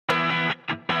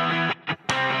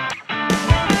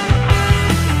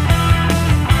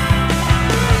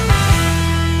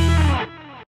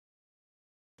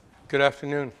Good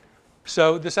afternoon.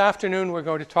 So this afternoon we're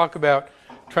going to talk about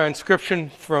transcription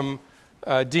from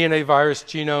DNA virus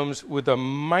genomes with a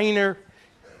minor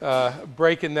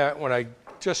break in that when I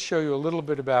just show you a little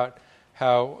bit about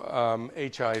how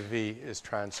HIV is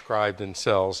transcribed in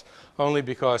cells, only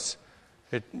because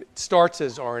it starts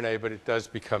as RNA, but it does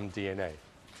become DNA.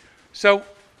 So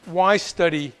why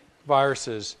study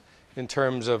viruses in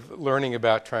terms of learning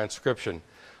about transcription?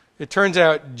 It turns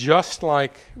out, just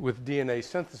like with DNA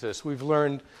synthesis, we've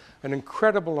learned an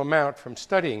incredible amount from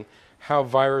studying how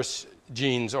virus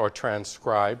genes are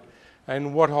transcribed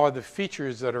and what are the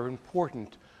features that are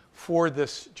important for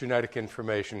this genetic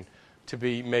information to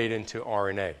be made into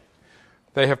RNA.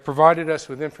 They have provided us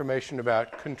with information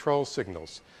about control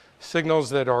signals, signals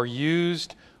that are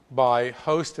used by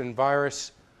host and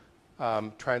virus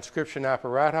transcription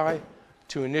apparati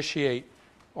to initiate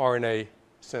RNA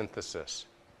synthesis.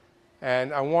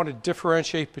 And I want to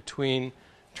differentiate between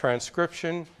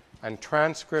transcription and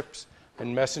transcripts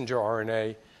and messenger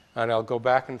RNA, and I'll go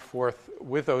back and forth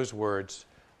with those words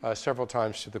several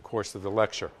times through the course of the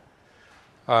lecture.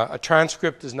 A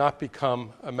transcript does not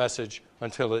become a message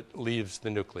until it leaves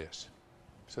the nucleus.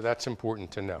 So that's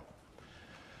important to know.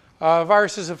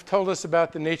 Viruses have told us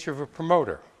about the nature of a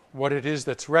promoter, what it is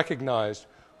that's recognized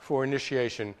for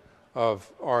initiation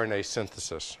of RNA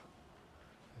synthesis.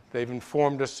 They've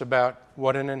informed us about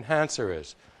what an enhancer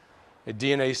is, a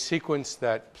DNA sequence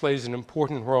that plays an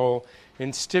important role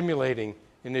in stimulating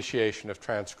initiation of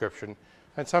transcription.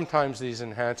 And sometimes these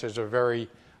enhancers are very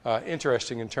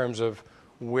interesting in terms of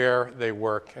where they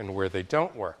work and where they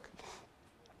don't work.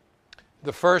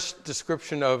 The first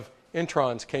description of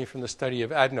introns came from the study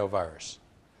of adenovirus.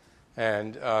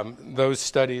 And those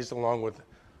studies, along with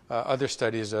other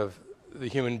studies of the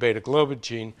human beta-globin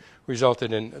gene,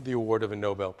 resulted in the award of a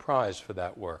Nobel Prize for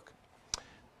that work.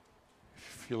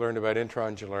 If you learn about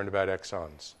introns, you learn about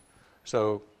exons.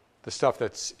 So the stuff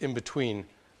that's in between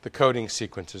the coding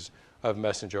sequences of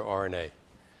messenger RNA.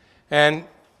 And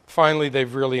finally,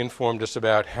 they've really informed us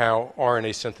about how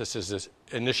RNA synthesis is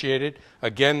initiated.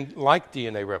 Again, like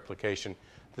DNA replication,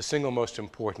 the single most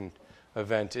important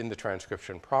event in the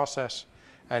transcription process,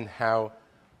 and how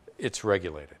it's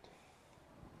regulated.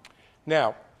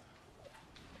 Now,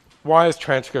 why is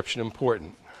transcription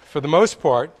important? For the most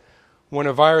part, when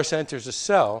a virus enters a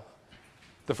cell,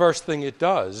 the first thing it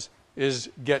does is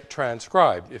get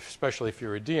transcribed, especially if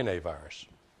you're a DNA virus.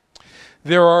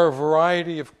 There are a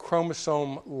variety of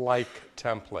chromosome-like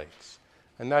templates,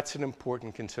 and that's an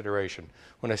important consideration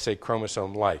when I say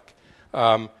chromosome-like.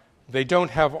 They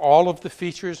don't have all of the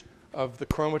features of the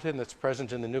chromatin that's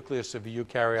present in the nucleus of a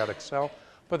eukaryotic cell,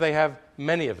 but they have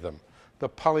many of them. The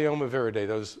polyoma viridae,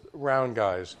 those round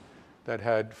guys that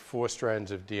had 4 strands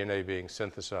of DNA being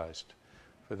synthesized,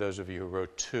 for those of you who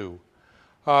wrote 2,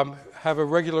 have a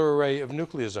regular array of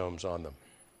nucleosomes on them,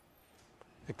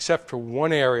 except for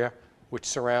one area which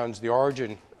surrounds the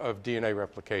origin of DNA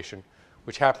replication,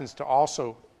 which happens to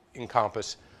also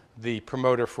encompass the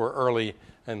promoter for early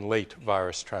and late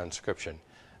virus transcription.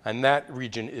 And that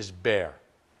region is bare.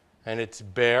 And it's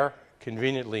bare,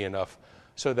 conveniently enough,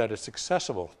 so that it's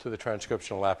accessible to the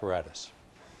transcriptional apparatus.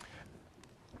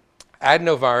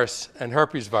 Adenovirus and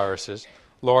herpes viruses,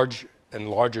 large and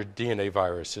larger DNA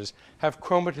viruses, have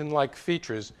chromatin-like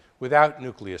features without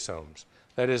nucleosomes.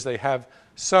 That is, they have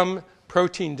some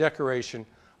protein decoration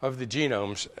of the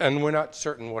genomes, and we're not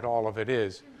certain what all of it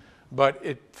is, but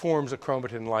it forms a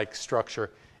chromatin-like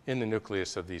structure in the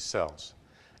nucleus of these cells.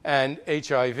 And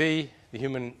HIV, the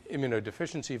human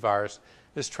immunodeficiency virus,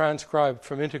 is transcribed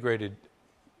from integrated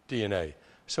DNA.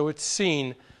 So it's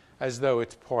seen as though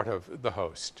it's part of the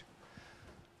host.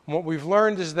 And what we've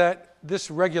learned is that this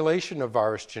regulation of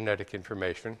virus genetic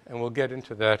information, and we'll get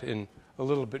into that in a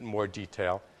little bit more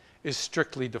detail, is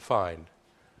strictly defined.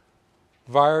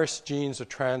 Virus genes are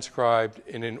transcribed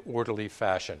in an orderly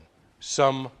fashion,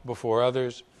 some before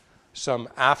others, some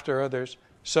after others,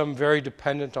 some very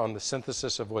dependent on the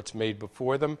synthesis of what's made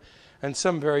before them, and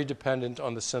some very dependent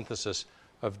on the synthesis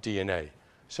of DNA.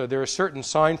 So there are certain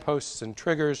signposts and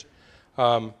triggers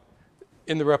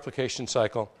in the replication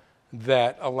cycle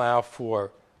that allow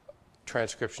for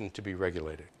transcription to be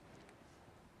regulated.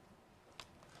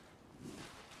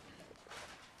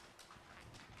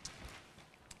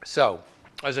 So,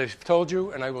 as I've told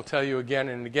you, and I will tell you again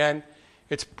and again,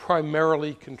 it's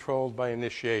primarily controlled by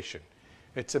initiation.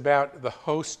 It's about the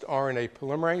host RNA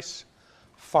polymerase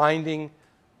finding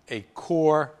a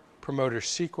core promoter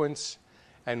sequence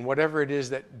and whatever it is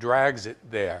that drags it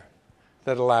there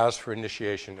that allows for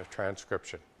initiation of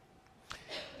transcription.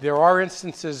 There are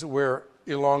instances where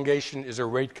elongation is a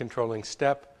rate-controlling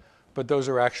step, but those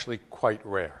are actually quite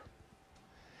rare.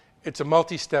 It's a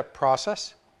multi-step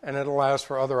process, and it allows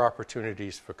for other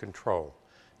opportunities for control.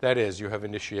 That is, you have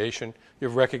initiation, you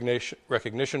have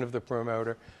recognition of the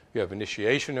promoter, you have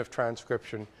initiation of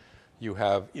transcription, you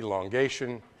have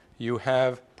elongation, you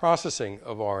have processing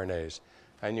of RNAs,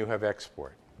 and you have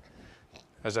export.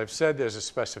 As I've said, there's a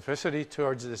specificity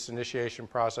towards this initiation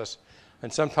process,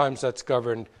 and sometimes that's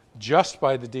governed just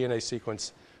by the DNA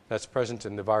sequence that's present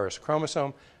in the virus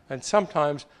chromosome, and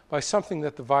sometimes by something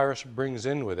that the virus brings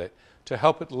in with it to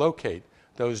help it locate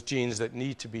those genes that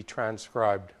need to be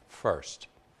transcribed first.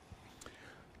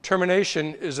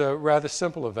 Termination is a rather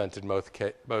simple event in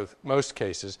most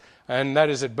cases, and that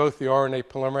is that both the RNA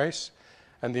polymerase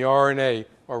and the RNA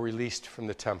are released from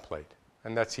the template,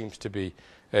 and that seems to be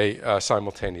a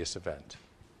simultaneous event.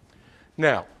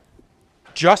 Now,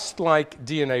 just like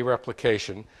DNA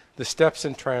replication, the steps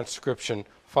in transcription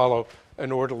follow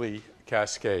an orderly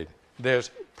cascade. There's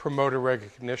promoter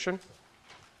recognition,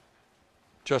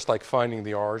 just like finding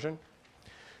the origin.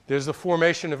 There's the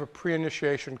formation of a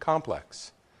pre-initiation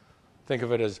complex. Think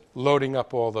of it as loading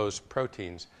up all those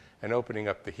proteins and opening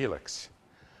up the helix.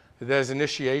 There's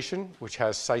initiation, which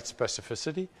has site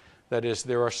specificity. That is,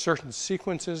 there are certain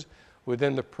sequences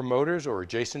within the promoters or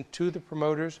adjacent to the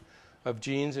promoters of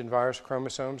genes in virus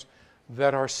chromosomes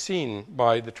that are seen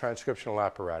by the transcriptional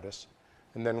apparatus.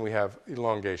 And then we have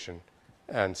elongation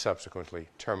and subsequently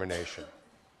termination.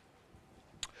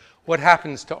 What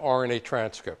happens to RNA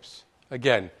transcripts?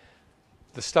 Again,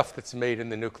 the stuff that's made in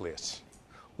the nucleus.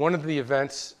 One of the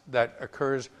events that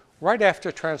occurs right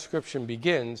after transcription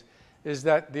begins is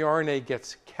that the RNA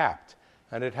gets capped,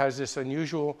 and it has this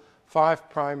unusual 5'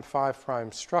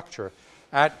 5' structure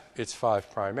at its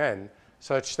 5' end,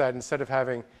 such that instead of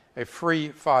having a free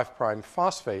 5'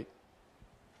 phosphate,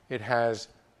 it has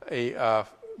a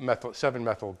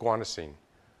 7-methylguanosine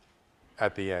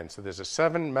at the end. So there's a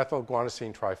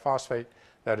 7-methylguanosine triphosphate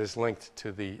that is linked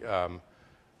to the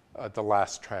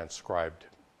last transcribed,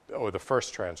 or the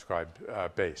first transcribed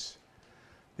base.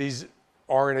 These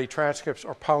RNA transcripts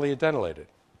are polyadenylated.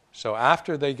 So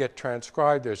after they get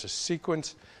transcribed, there's a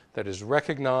sequence that is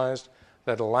recognized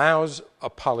that allows a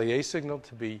poly-A signal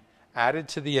to be added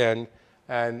to the end,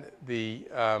 and the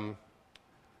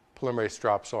polymerase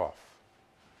drops off.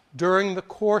 During the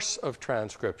course of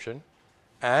transcription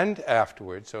and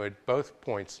afterwards, so at both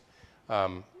points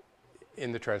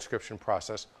in the transcription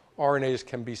process, RNAs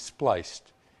can be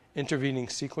spliced. Intervening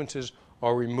sequences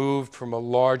are removed from a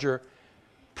larger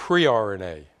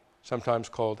pre-RNA, sometimes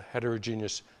called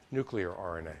heterogeneous nuclear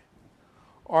RNA.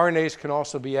 RNAs can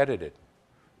also be edited.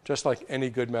 Just like any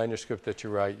good manuscript that you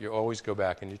write, you always go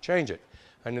back and you change it.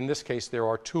 And in this case, there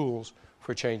are tools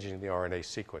for changing the RNA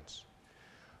sequence.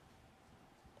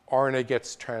 RNA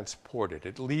gets transported.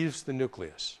 It leaves the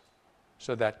nucleus.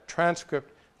 So that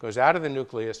transcript goes out of the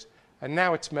nucleus, and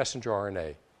now it's messenger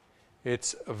RNA.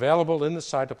 It's available in the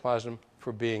cytoplasm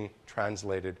for being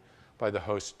translated by the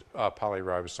host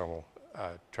polyribosomal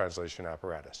translation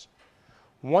apparatus.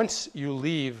 Once you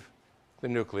leave the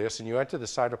nucleus and you enter the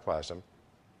cytoplasm,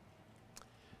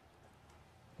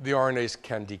 the RNAs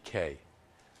can decay.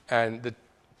 And the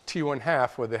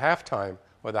T1/2, or the half-time,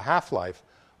 or the half-life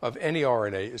of any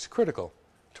RNA is critical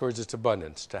towards its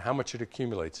abundance, to how much it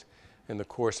accumulates in the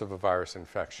course of a virus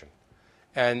infection.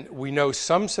 And we know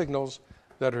some signals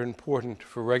that are important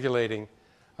for regulating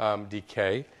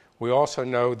decay. We also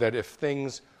know that if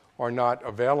things are not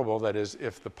available, that is,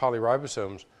 if the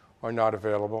polyribosomes are not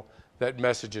available, that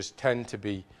messages tend to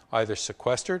be either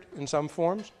sequestered in some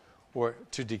forms or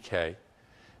to decay.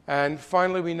 And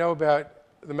finally, we know about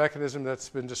the mechanism that's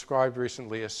been described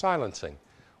recently as silencing,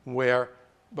 where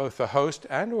both the host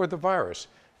and or the virus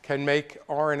can make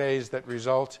RNAs that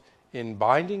result in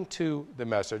binding to the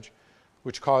message,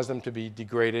 which cause them to be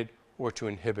degraded or to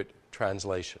inhibit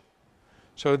translation.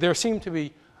 So there seem to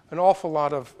be an awful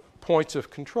lot of points of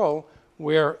control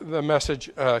where the message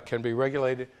can be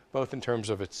regulated, both in terms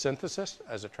of its synthesis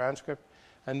as a transcript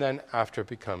and then after it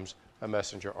becomes a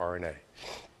messenger RNA.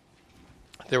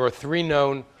 There are 3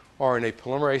 known RNA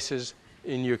polymerases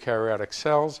in eukaryotic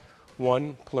cells.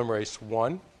 One, polymerase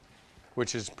 1,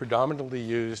 which is predominantly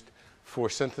used for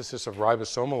synthesis of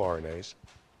ribosomal RNAs.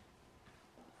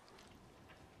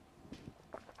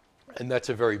 And that's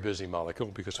a very busy molecule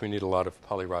because we need a lot of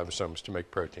polyribosomes to make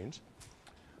proteins.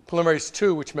 Polymerase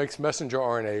 2, which makes messenger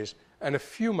RNAs, and a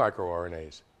few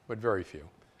microRNAs, but very few.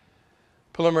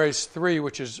 Polymerase 3,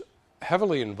 which is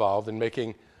heavily involved in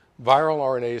making viral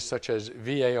RNAs such as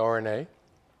VaRNA,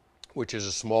 which is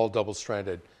a small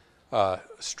double-stranded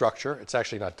structure. It's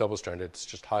actually not double-stranded, it's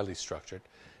just highly structured.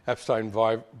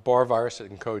 Epstein-Barr virus,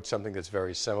 it encodes something that's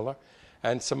very similar.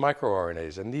 and some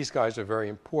microRNAs. And these guys are very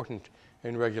important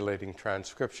in regulating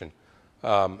transcription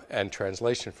and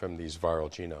translation from these viral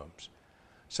genomes.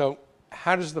 So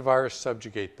how does the virus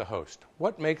subjugate the host?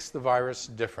 What makes the virus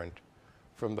different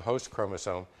from the host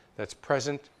chromosome that's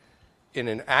present in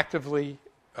an actively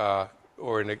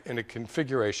or in a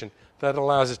configuration that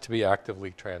allows it to be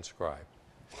actively transcribed?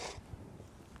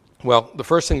 Well, the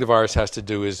first thing the virus has to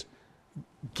do is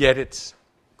get its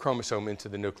chromosome into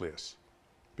the nucleus,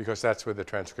 because that's where the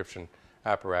transcription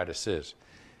apparatus is.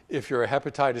 If you're a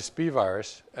hepatitis B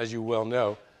virus, as you well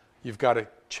know, you've got to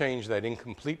change that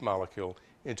incomplete molecule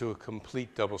into a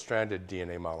complete double-stranded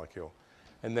DNA molecule,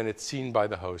 and then it's seen by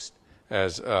the host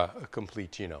as a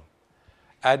complete genome.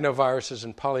 Adenoviruses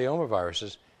and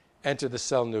polyomaviruses enter the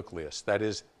cell nucleus. That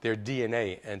is, their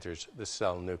DNA enters the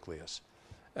cell nucleus.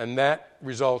 And that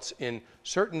results in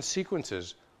certain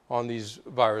sequences on these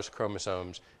virus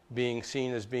chromosomes being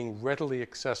seen as being readily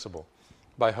accessible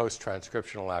by host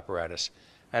transcriptional apparatus.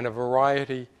 And a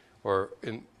variety, or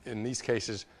in these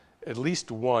cases, at least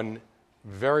one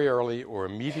very early or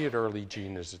immediate early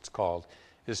gene, as it's called,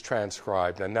 is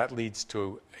transcribed. And that leads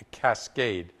to a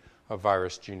cascade of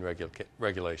virus gene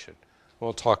regulation.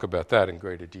 We'll talk about that in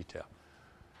greater detail.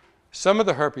 Some of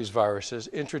the herpes viruses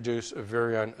introduce a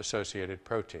virion-associated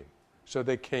protein, so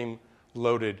they came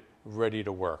loaded, ready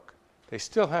to work. They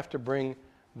still have to bring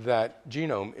that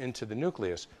genome into the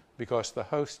nucleus because the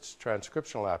host's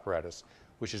transcriptional apparatus,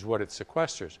 which is what it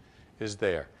sequesters, is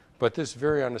there. But this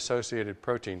virion-associated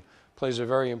protein plays a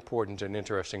very important and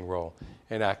interesting role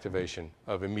in activation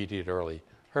of immediate early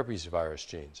herpes virus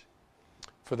genes.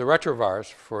 For the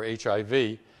retrovirus, for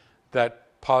HIV,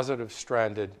 that positive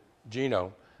stranded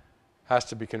genome has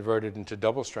to be converted into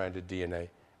double-stranded DNA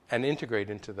and integrate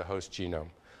into the host genome,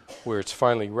 where it's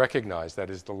finally recognized, that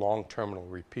is, the long terminal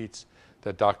repeats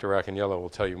that Dr. Acaniello will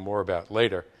tell you more about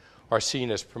later, are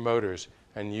seen as promoters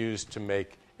and used to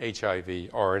make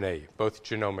HIV RNA, both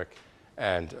genomic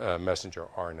and messenger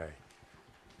RNA.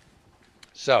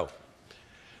 So,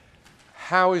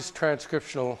 how is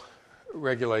transcriptional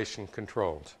regulation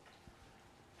controlled?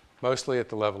 Mostly at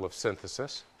the level of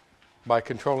synthesis, by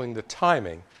controlling the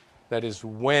timing, that is,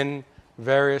 when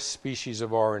various species of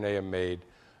RNA are made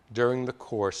during the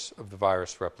course of the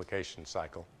virus replication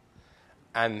cycle,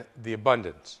 and the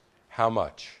abundance, how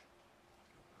much.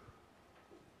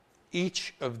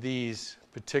 Each of these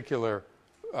particular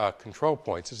control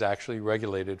points is actually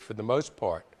regulated, for the most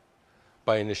part,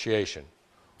 by initiation,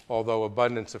 although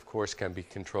abundance, of course, can be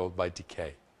controlled by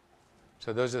decay.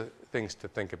 So those are things to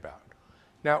think about.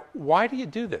 Now, why do you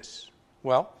do this?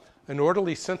 Well, an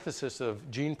orderly synthesis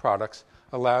of gene products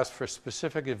allows for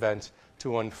specific events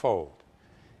to unfold.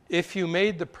 If you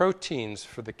made the proteins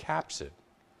for the capsid,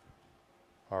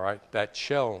 all right, that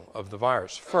shell of the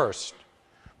virus, first,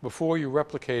 before you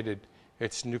replicated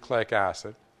its nucleic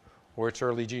acid or its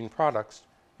early gene products,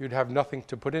 you'd have nothing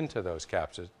to put into those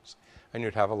capsids, and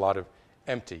you'd have a lot of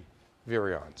empty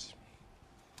virions.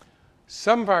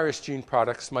 Some virus gene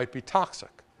products might be toxic,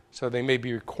 so they may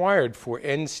be required for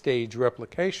end-stage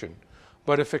replication,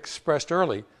 but if expressed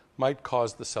early, might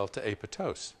cause the cell to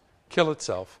apoptose, kill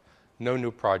itself, no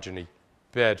new progeny,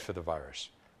 bad for the virus.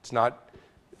 It's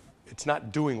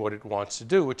not doing what it wants to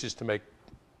do, which is to make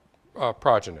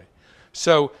progeny.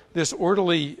 So this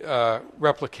orderly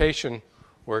replication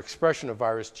or expression of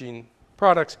virus gene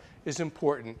products is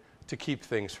important to keep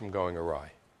things from going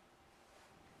awry.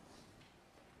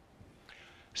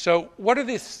 So what are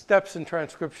the steps in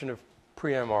transcription of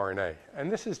pre-mRNA?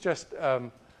 And this is just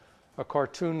a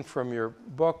cartoon from your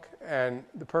book, and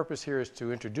the purpose here is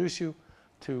to introduce you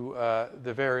to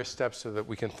the various steps so that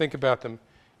we can think about them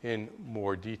in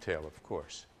more detail, of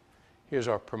course. Here's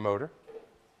our promoter.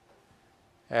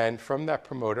 And from that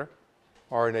promoter,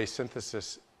 RNA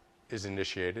synthesis is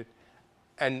initiated.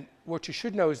 And what you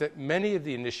should know is that many of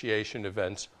the initiation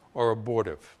events are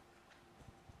abortive.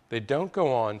 They don't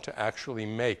go on to actually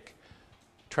make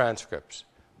transcripts.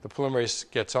 The polymerase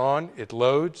gets on, it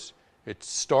loads, it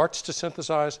starts to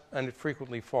synthesize, and it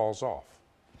frequently falls off.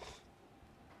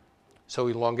 So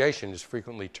elongation is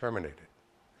frequently terminated.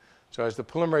 So as the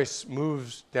polymerase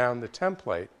moves down the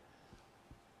template,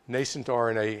 nascent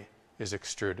RNA is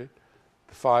extruded,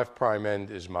 the 5'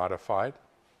 end is modified,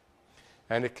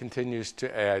 and it continues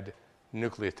to add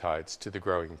nucleotides to the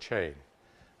growing chain.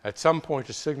 At some point,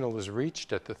 a signal is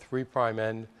reached at the 3'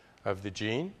 end of the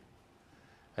gene,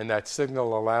 and that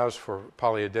signal allows for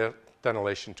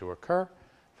polyadenylation to occur.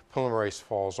 The polymerase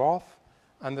falls off,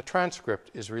 and the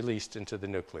transcript is released into the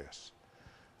nucleus.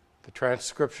 The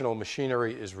transcriptional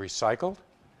machinery is recycled,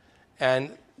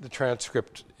 and the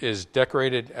transcript is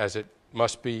decorated as it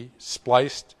must be,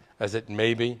 spliced, as it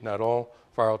may be. Not all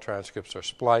viral transcripts are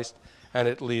spliced, and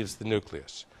it leaves the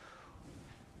nucleus.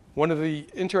 One of the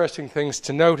interesting things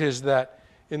to note is that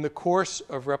in the course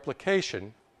of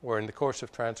replication, or in the course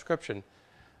of transcription,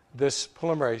 this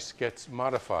polymerase gets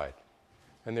modified.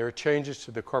 And there are changes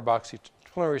to the carboxy.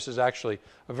 Polymerase is actually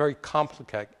a very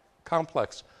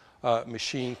complex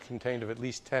machine contained of at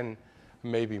least 10,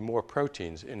 maybe more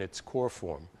proteins in its core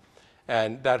form.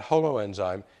 And that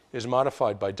holoenzyme is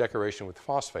modified by decoration with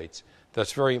phosphates.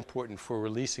 That's very important for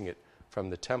releasing it from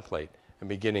the template and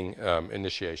beginning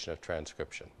initiation of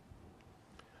transcription.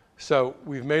 So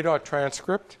we've made our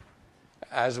transcript.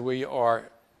 As we are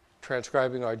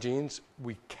transcribing our genes,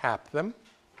 we cap them.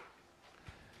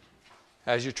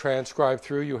 As you transcribe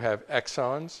through, you have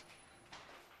exons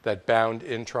that bound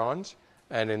introns,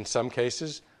 and in some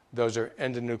cases, those are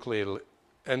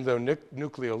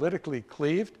endonucleolytically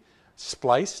cleaved,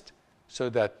 spliced, so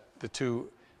that the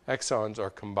two exons are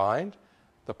combined.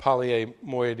 The poly-A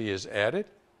moiety is added,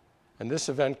 and this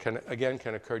event can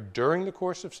occur during the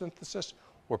course of synthesis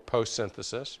or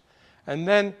post-synthesis. And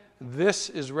then this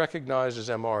is recognized as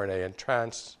mRNA and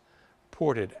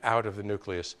transported out of the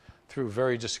nucleus through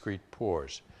very discrete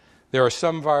pores. There are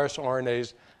some virus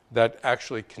RNAs that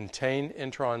actually contain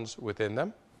introns within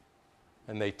them,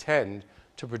 and they tend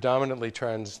to predominantly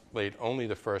translate only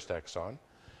the first exon.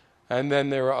 And then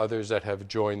there are others that have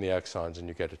joined the exons, and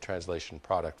you get a translation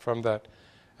product from that.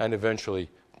 And eventually,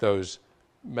 those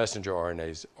messenger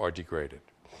RNAs are degraded.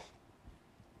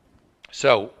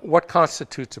 So what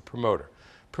constitutes a promoter?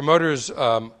 Promoter is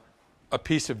a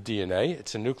piece of DNA.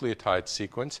 It's a nucleotide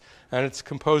sequence, and it's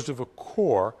composed of a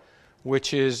core,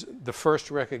 which is the first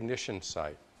recognition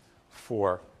site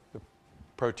for the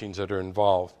proteins that are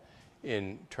involved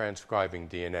in transcribing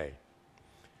DNA.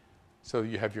 So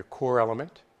you have your core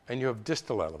element, and you have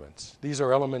distal elements. These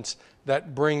are elements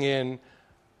that bring in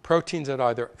proteins that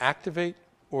either activate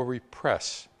or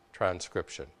repress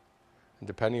transcription. And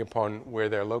depending upon where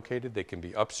they're located, they can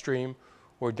be upstream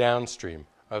or downstream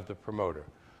of the promoter.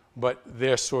 But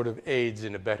they're sort of aids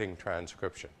in abetting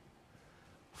transcription.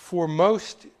 For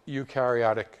most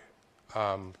eukaryotic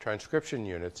transcription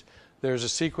units, there's a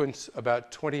sequence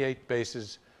about 28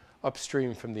 bases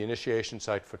upstream from the initiation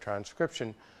site for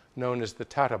transcription known as the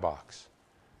Tata box.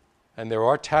 And there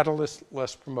are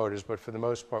Tata-less promoters, but for the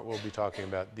most part, we'll be talking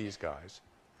about these guys.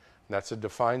 And that's a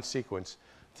defined sequence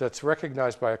that's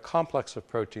recognized by a complex of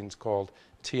proteins called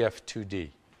TF2D.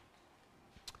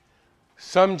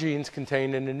 Some genes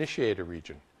contain an initiator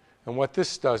region, and what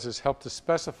this does is help to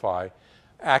specify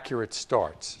accurate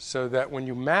starts, so that when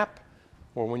you map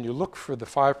or when you look for the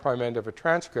 5' end of a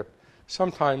transcript,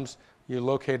 sometimes you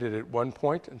locate it at one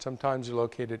point, and sometimes you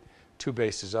locate it 2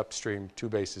 bases upstream, 2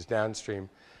 bases downstream.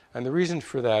 And the reason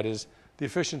for that is the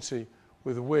efficiency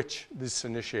with which this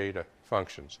initiator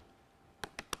functions.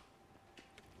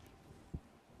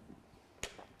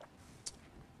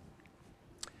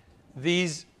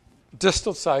 These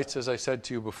distal sites, as I said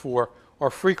to you before, are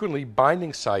frequently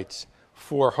binding sites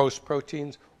for host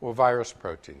proteins or virus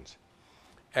proteins.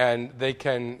 And they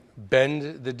can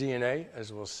bend the DNA,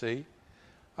 as we'll see,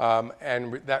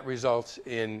 and that results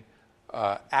in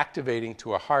activating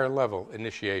to a higher level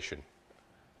initiation,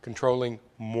 controlling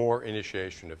more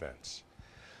initiation events.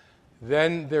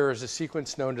 Then there is a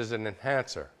sequence known as an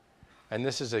enhancer, and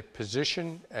this is a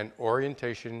position and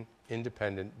orientation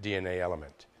independent DNA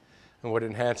element. And what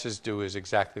enhancers do is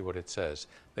exactly what it says.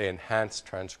 They enhance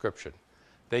transcription.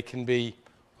 They can be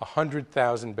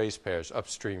 100,000 base pairs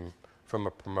upstream from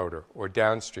a promoter or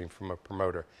downstream from a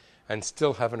promoter and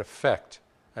still have an effect,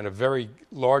 and a very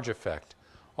large effect,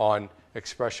 on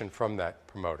expression from that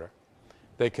promoter.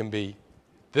 They can be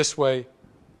this way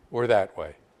or that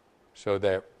way. So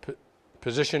they're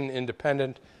position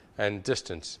independent and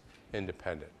distance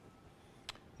independent.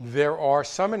 There are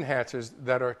some enhancers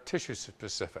that are tissue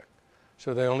specific.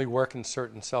 So they only work in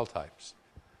certain cell types.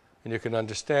 And you can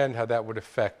understand how that would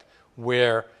affect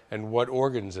where and what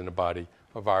organs in the body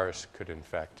a virus could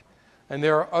infect. And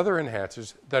there are other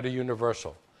enhancers that are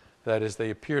universal. That is, they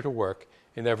appear to work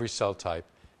in every cell type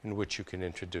in which you can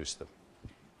introduce them.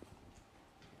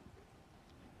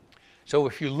 So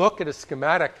if you look at a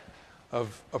schematic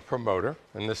of a promoter,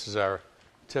 and this is our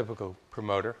typical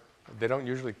promoter. They don't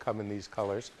usually come in these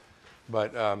colors,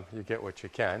 but you get what you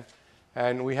can.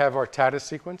 And we have our Tata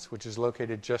sequence, which is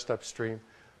located just upstream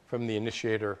from the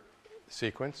initiator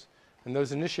sequence. And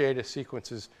those initiator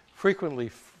sequences frequently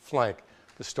flank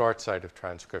the start site of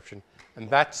transcription, and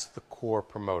that's the core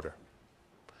promoter.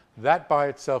 That by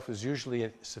itself is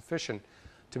usually sufficient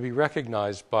to be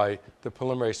recognized by the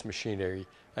polymerase machinery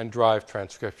and drive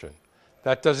transcription.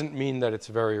 That doesn't mean that it's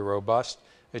very robust,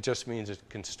 It just means it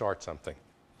can start something.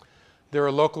 There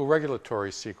are local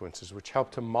regulatory sequences which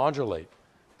help to modulate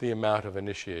the amount of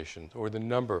initiations or the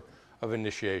number of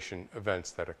initiation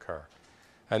events that occur.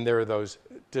 And there are those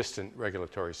distant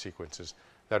regulatory sequences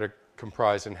that are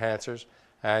comprise enhancers,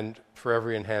 and for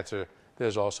every enhancer,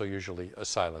 there's also usually a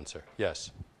silencer. Yes?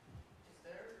 Is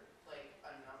there like a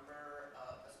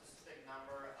specific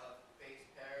number of base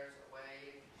pairs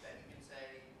away that you can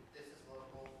say this is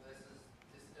local, this is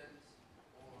distant,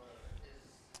 or is...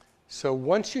 So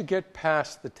once you get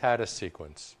past the Tata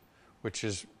sequence, which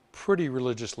is pretty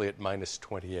religiously at minus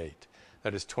 28,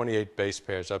 that is 28 base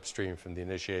pairs upstream from the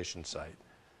initiation site,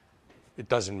 it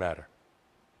doesn't matter.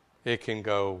 It can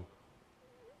go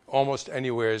almost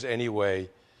anywhere, any way,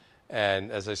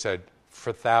 and as I said,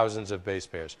 for thousands of base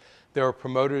pairs. There are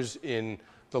promoters in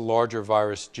the larger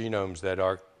virus genomes that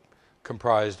are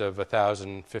comprised of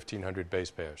 1,000, 1,500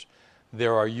 base pairs.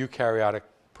 There are eukaryotic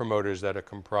promoters that are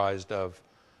comprised of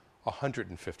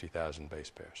 150,000 base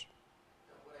pairs.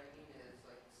 What I mean is,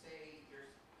 like, say you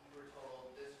were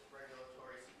told this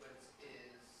regulatory sequence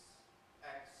is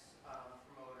X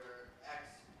promoter,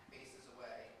 X bases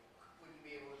away. Would you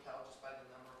be able to tell just by the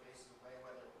number of bases away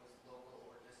whether it was local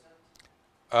or distant?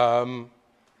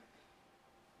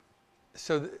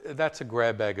 That's a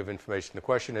grab bag of information. The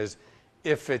question is,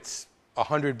 if it's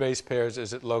 100 base pairs,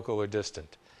 is it local or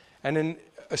distant? And in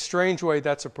a strange way,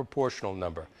 that's a proportional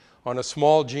number. On a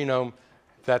small genome,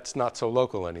 that's not so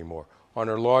local anymore. On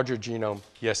a larger genome,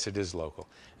 yes, it is local.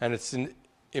 And it's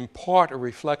in part a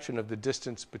reflection of the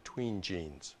distance between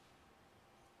genes.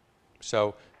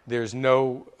 So there's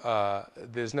no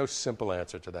simple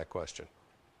answer to that question.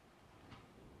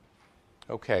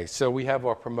 Okay, so we have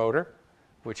our promoter,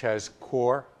 which has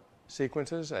core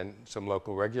sequences and some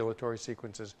local regulatory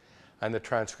sequences, and the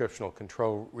transcriptional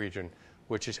control region,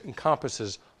 which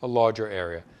encompasses a larger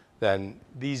area. Then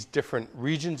these different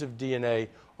regions of DNA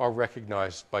are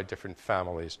recognized by different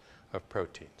families of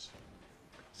proteins.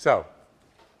 So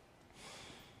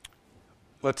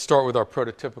let's start with our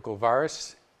prototypical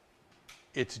virus.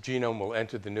 Its genome will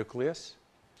enter the nucleus.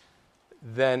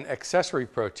 Then accessory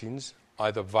proteins,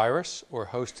 either virus or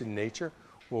host in nature,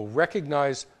 will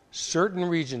recognize certain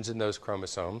regions in those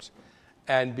chromosomes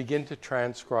and begin to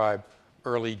transcribe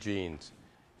early genes.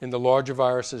 In the larger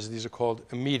viruses, these are called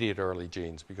immediate early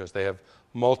genes because they have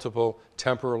multiple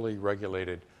temporally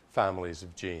regulated families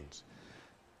of genes.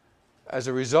 As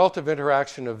a result of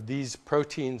interaction of these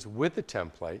proteins with the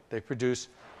template, they produce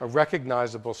a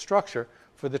recognizable structure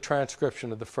for the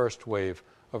transcription of the first wave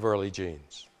of early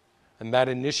genes. And that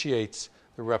initiates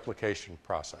the replication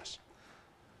process.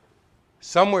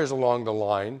 Somewhere along the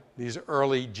line, these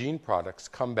early gene products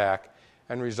come back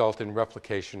and result in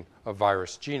replication of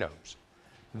virus genomes.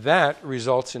 That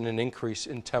results in an increase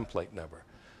in template number.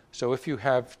 So if you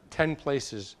have 10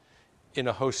 places in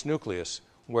a host nucleus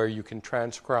where you can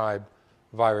transcribe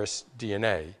virus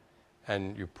DNA,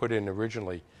 and you put in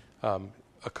originally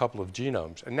a couple of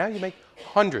genomes, and now you make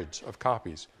hundreds of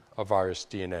copies of virus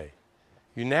DNA,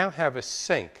 you now have a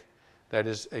sink that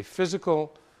is a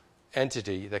physical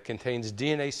entity that contains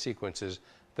DNA sequences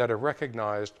that are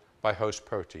recognized by host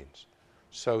proteins.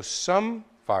 So some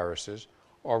viruses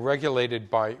are regulated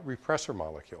by repressor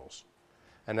molecules.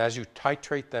 And as you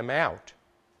titrate them out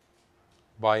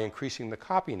by increasing the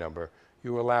copy number,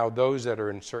 you allow those that are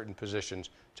in certain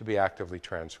positions to be actively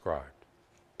transcribed.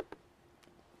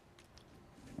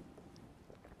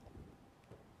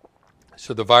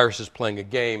 So the virus is playing a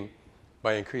game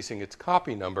by increasing its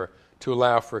copy number to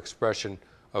allow for expression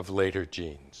of later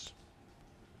genes.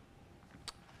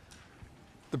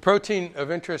 The protein of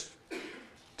interest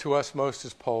to us most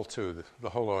is Pol2, the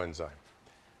holoenzyme.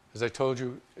 As I told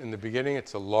you in the beginning,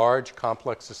 it's a large,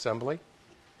 complex assembly.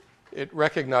 It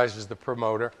recognizes the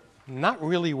promoter not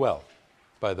really well,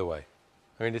 by the way.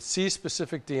 I mean, it sees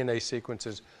specific DNA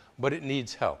sequences, but it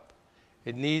needs help.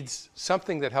 It needs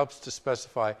something that helps to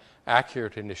specify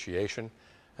accurate initiation,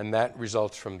 and that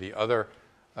results from the other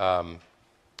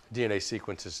DNA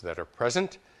sequences that are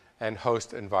present and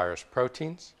host and virus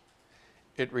proteins.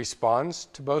 It responds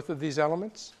to both of these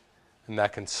elements, and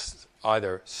that can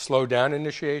either slow down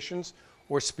initiations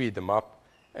or speed them up.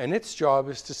 And its job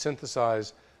is to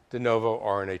synthesize de novo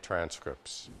RNA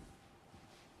transcripts.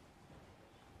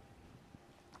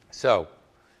 So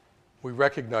we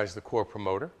recognize the core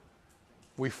promoter.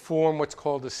 We form what's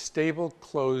called a stable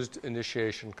closed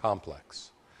initiation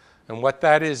complex. And what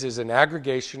that is an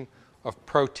aggregation of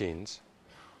proteins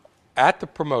at the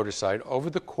promoter site over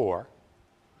the core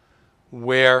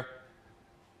where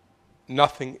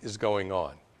nothing is going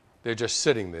on. They're just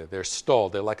sitting there. They're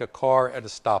stalled. They're like a car at a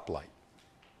stoplight.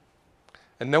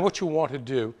 And then what you want to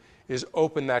do is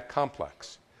open that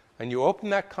complex. And you open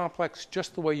that complex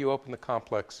just the way you open the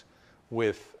complex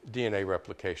with DNA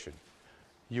replication.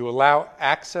 You allow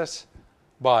access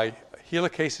by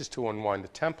helicases to unwind the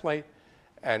template,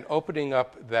 and opening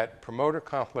up that promoter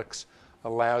complex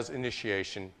allows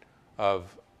initiation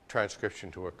of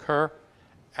transcription to occur,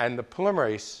 and the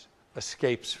polymerase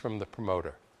escapes from the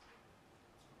promoter.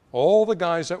 All the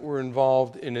guys that were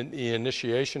involved in the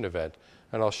initiation event,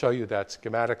 and I'll show you that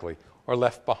schematically, are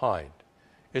left behind.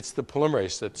 It's the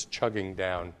polymerase that's chugging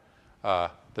down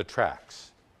the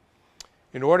tracks.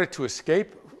 In order to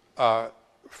escape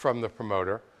from the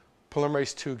promoter,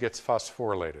 polymerase II gets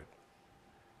phosphorylated.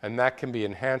 And that can be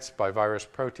enhanced by virus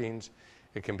proteins.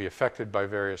 It can be affected by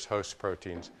various host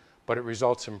proteins. But it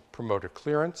results in promoter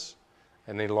clearance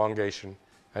and elongation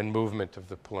and movement of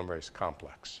the polymerase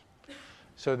complex.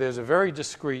 So there's a very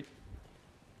discrete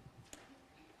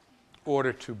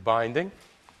order to binding.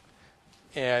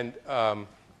 And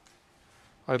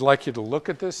I'd like you to look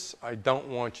at this. I don't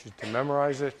want you to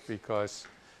memorize it because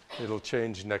it'll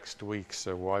change next week,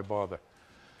 so why bother?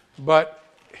 But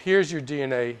here's your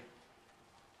DNA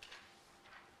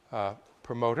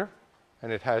promoter,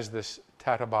 and it has this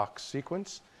Tata box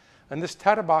sequence. And this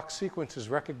Tata box sequence is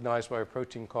recognized by a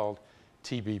protein called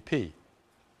TBP,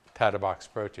 Tata box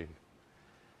protein.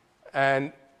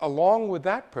 And along with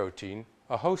that protein,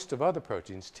 a host of other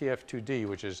proteins, TF2D,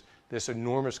 which is this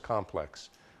enormous complex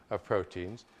of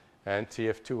proteins, and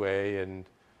TF2A and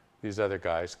these other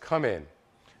guys come in.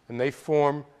 And they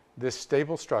form this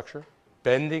stable structure,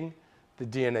 bending the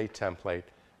DNA template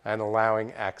and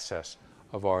allowing access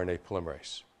of RNA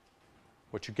polymerase.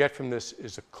 What you get from this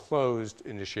is a closed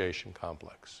initiation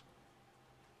complex.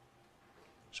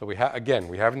 So again,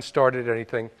 we haven't started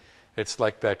anything. It's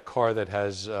like that car that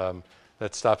has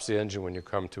that stops the engine when you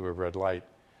come to a red light,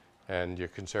 and you're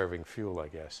conserving fuel, I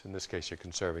guess. In this case, you're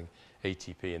conserving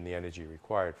ATP and the energy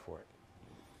required for it.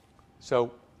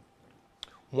 So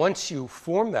once you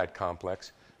form that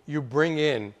complex, you bring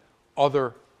in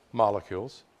other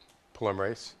molecules,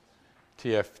 polymerase,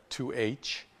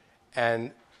 TF2H,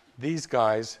 and these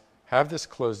guys have this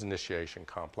closed initiation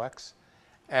complex,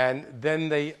 and then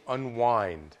they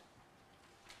unwind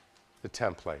the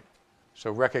template. So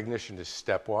recognition is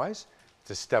stepwise. It's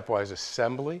a stepwise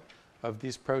assembly of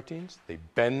these proteins. They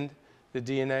bend the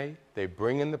DNA, they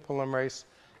bring in the polymerase,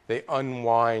 they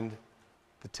unwind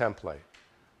the template.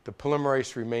 The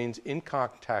polymerase remains in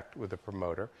contact with the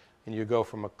promoter, and you go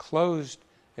from a closed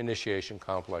initiation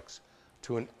complex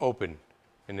to an open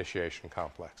initiation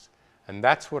complex. And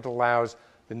that's what allows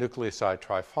the nucleoside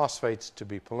triphosphates to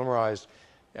be polymerized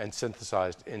and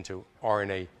synthesized into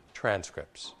RNA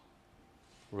transcripts,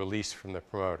 released from the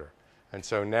promoter. And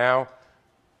so now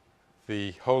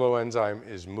the holoenzyme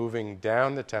is moving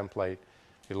down the template,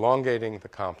 elongating the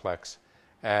complex,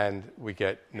 and we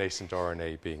get nascent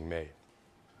RNA being made.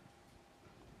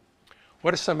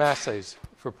 What are some assays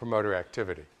for promoter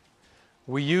activity?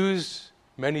 We use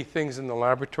many things in the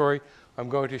laboratory. I'm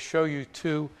going to show you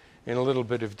two in a little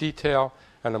bit of detail,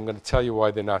 and I'm going to tell you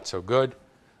why they're not so good,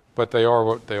 but they are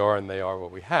what they are, and they are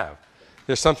what we have.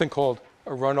 There's something called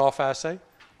a runoff assay,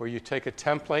 where you take a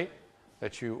template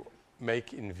that you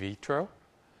make in vitro,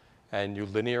 and you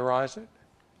linearize it,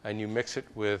 and you mix it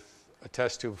with a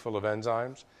test tube full of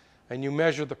enzymes, and you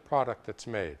measure the product that's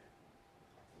made.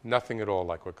 Nothing at all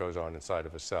like what goes on inside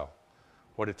of a cell.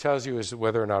 What it tells you is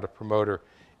whether or not a promoter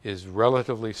is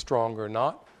relatively strong or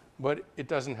not, but it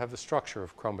doesn't have the structure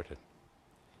of chromatin,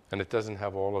 and it doesn't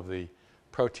have all of the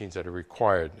proteins that are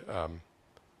required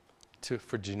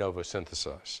for de novo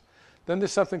synthesis. Then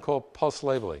there's something called pulse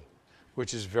labeling,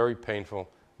 which is very painful,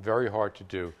 very hard to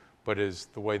do, but is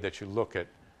the way that you look at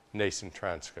nascent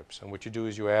transcripts. And what you do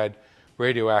is you add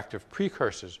radioactive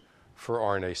precursors for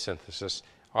RNA synthesis,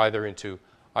 either into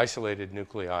isolated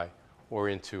nuclei or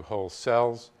into whole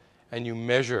cells, and you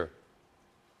measure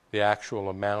the actual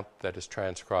amount that is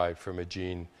transcribed from a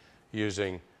gene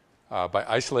using by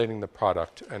isolating the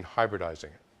product and hybridizing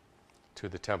it to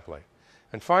the template.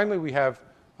 And finally, we have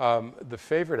the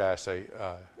favorite assay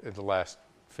in the last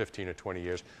 15 or 20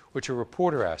 years, which are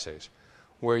reporter assays,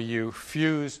 where you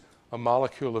fuse a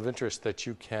molecule of interest that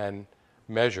you can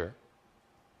measure,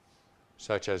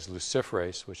 such as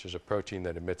luciferase, which is a protein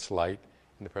that emits light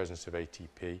in the presence of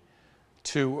ATP,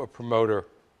 to a promoter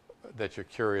that you're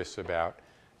curious about,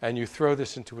 and you throw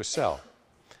this into a cell.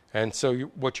 And so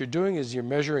what you're doing is you're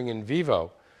measuring in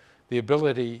vivo the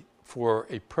ability for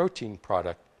a protein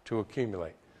product to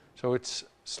accumulate. So it's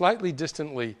slightly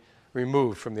distantly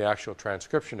removed from the actual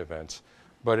transcription events,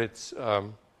 but it's,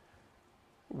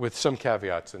 with some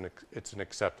caveats, it's an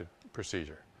accepted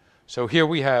procedure. So here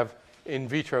we have in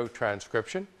vitro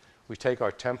transcription. We take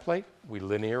our template, we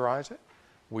linearize it,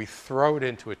 we throw it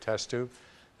into a test tube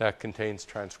that contains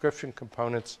transcription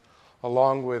components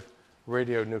along with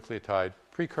radionucleotide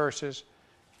precursors.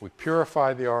 We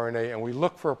purify the RNA, and we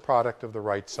look for a product of the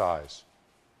right size.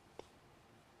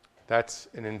 That's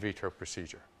an in vitro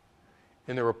procedure.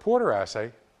 In the reporter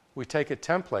assay, we take a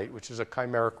template, which is a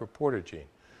chimeric reporter gene.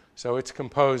 So it's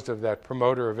composed of that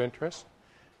promoter of interest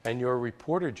and your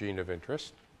reporter gene of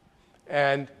interest.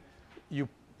 And you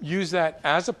use that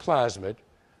as a plasmid,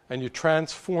 and you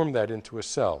transform that into a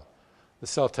cell. The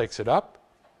cell takes it up,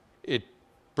 it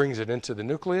brings it into the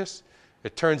nucleus,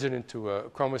 it turns it into a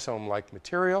chromosome-like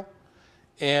material,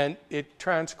 and it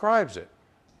transcribes it.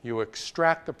 You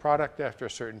extract the product after a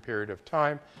certain period of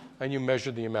time, and you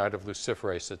measure the amount of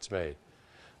luciferase that's made.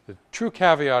 The true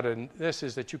caveat in this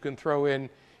is that you can throw in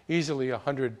easily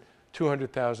 100,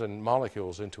 200,000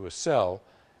 molecules into a cell,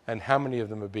 and how many of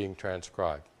them are being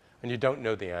transcribed. And you don't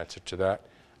know the answer to that.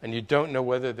 And you don't know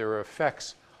whether there are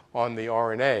effects on the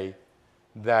RNA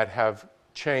that have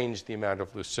changed the amount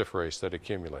of luciferase that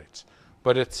accumulates.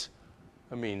 But it's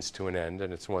a means to an end,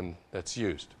 and it's one that's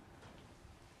used.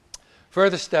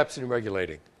 Further steps in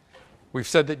regulating. We've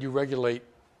said that you regulate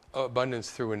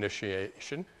abundance through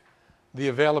initiation, the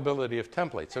availability of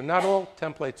templates. So not all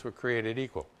templates were created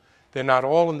equal. They're not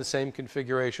all in the same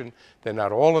configuration. They're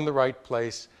not all in the right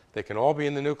place. They can all be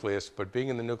in the nucleus, but being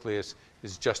in the nucleus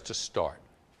is just a start.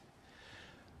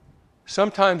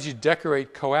 Sometimes you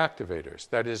decorate coactivators,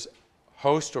 that is,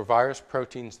 host or virus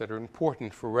proteins that are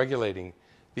important for regulating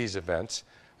these events.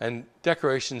 And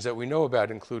decorations that we know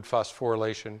about include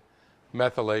phosphorylation,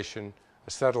 methylation,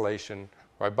 acetylation,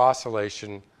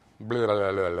 ribosylation, blah,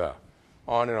 blah, blah, blah,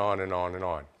 on and on and on and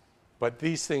on. But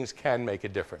these things can make a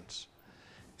difference.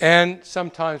 And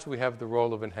sometimes we have the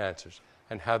role of enhancers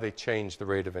and how they change the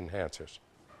rate of initiation.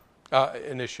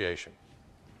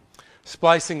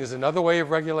 Splicing is another way of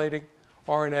regulating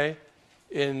RNA.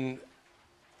 In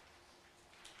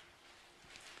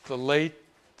the late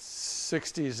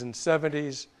 60s and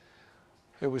 70s,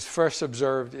 it was first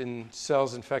observed in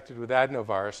cells infected with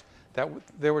adenovirus that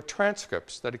there were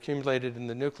transcripts that accumulated in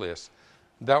the nucleus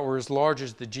that were as large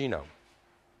as the genome.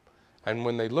 And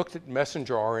when they looked at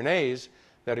messenger RNAs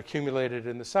that accumulated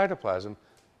in the cytoplasm,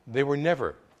 they were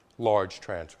never large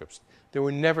transcripts. There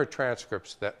were never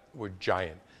transcripts that were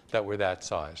giant, that were that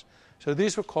size. So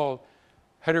these were called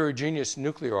heterogeneous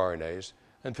nuclear RNAs,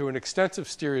 and through an extensive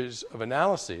series of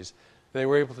analyses, they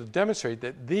were able to demonstrate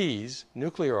that these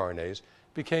nuclear RNAs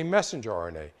became messenger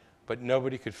RNA, but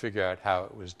nobody could figure out how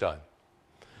it was done.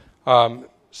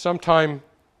 Sometime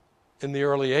in the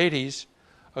early 80s,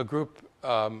 a group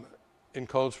in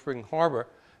Cold Spring Harbor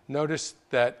noticed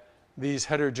that these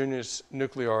heterogeneous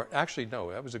nuclear, actually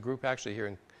no, that was a group actually here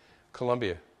in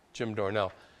Columbia, Jim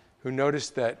Darnell, who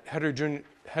noticed that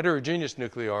heterogeneous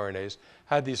nuclear RNAs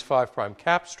had these 5'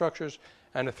 cap structures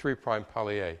and a 3'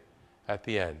 poly-A at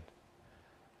the end.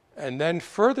 And then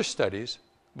further studies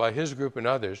by his group and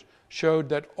others showed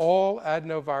that all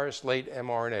adenovirus late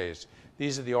mRNAs,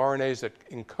 these are the RNAs that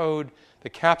encode the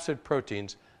capsid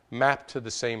proteins, map to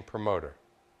the same promoter.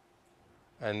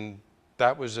 And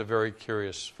that was a very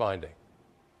curious finding.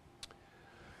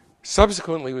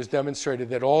 Subsequently, it was demonstrated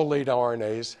that all late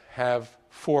RNAs have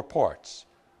 4 parts: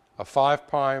 a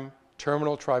 5'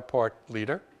 terminal tripart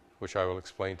leader, which I will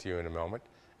explain to you in a moment,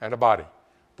 and a body.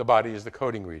 The body is the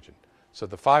coding region. So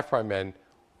the 5' end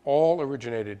all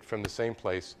originated from the same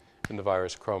place in the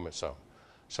virus chromosome.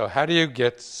 So how do you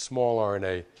get small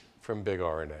RNA from big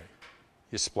RNA?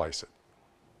 You splice it.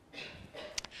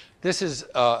 This is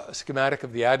a schematic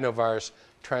of the adenovirus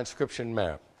transcription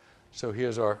map. So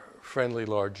here's our friendly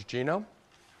large genome.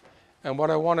 And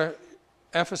what I want to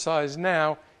emphasize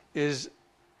now is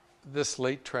this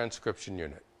late transcription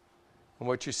unit. And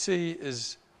what you see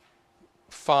is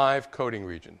 5 coding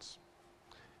regions.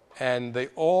 And they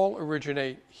all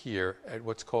originate here at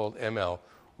what's called ML,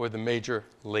 or the major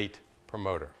late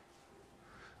promoter.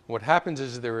 What happens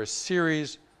is there are a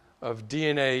series of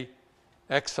DNA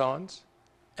exons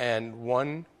and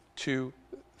 1, 2,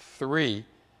 3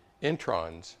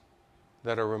 introns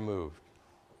that are removed.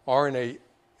 RNA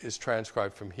is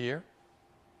transcribed from here,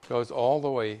 goes all the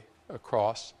way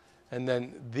across, and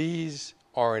then these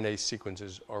RNA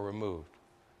sequences are removed.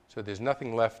 So there's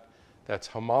nothing left that's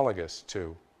homologous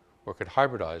to or could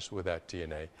hybridize with that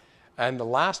DNA. And the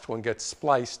last one gets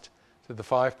spliced to the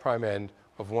 5' end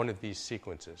of one of these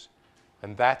sequences.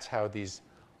 And that's how these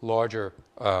larger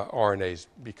RNAs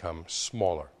become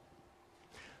smaller.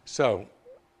 So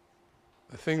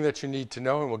the thing that you need to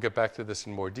know, and we'll get back to this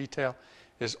in more detail,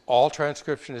 is all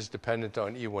transcription is dependent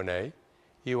on E1A.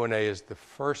 E1A is the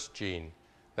first gene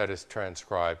that is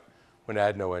transcribed when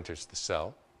adeno enters the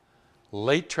cell.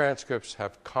 Late transcripts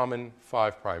have common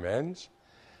 5' ends,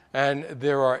 and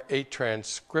there are 8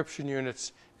 transcription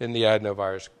units in the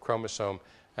adenovirus chromosome,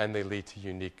 and they lead to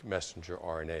unique messenger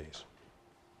RNAs.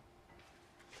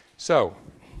 So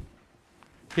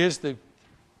here's the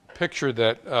picture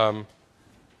that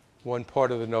won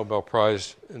part of the Nobel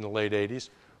Prize in the late 80s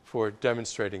for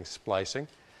demonstrating splicing.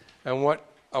 And what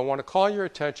I want to call your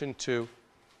attention to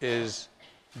is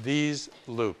these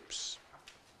loops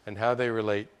and how they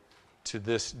relate to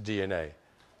this DNA.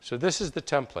 So this is the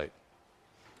template.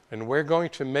 And we're going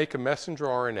to make a messenger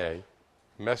RNA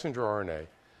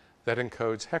that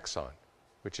encodes hexon,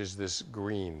 which is this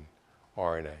green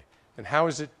RNA. And how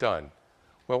is it done?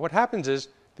 Well, what happens is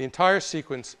the entire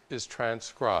sequence is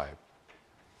transcribed.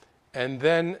 And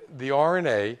then the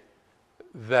RNA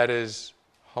that is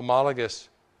homologous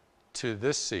to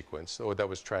this sequence, or that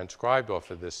was transcribed off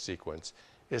of this sequence,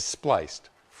 is spliced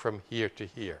from here to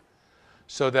here.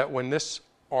 So that when this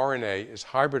RNA is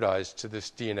hybridized to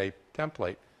this DNA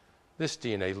template, this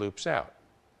DNA loops out.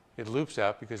 It loops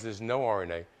out because there's no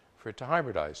RNA for it to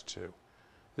hybridize to.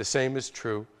 The same is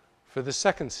true for the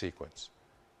second sequence.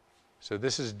 So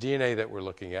this is DNA that we're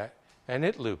looking at, and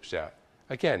it loops out,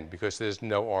 again, because there's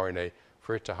no RNA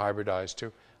for it to hybridize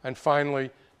to. And finally,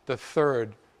 the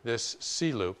third, this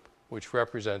C loop, which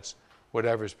represents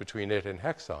whatever's between it and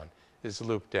hexon, is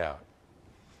looped out.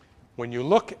 When you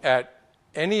look at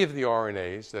any of the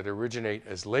RNAs that originate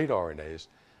as late RNAs,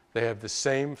 they have the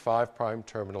same 5'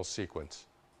 terminal sequence.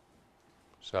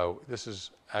 So this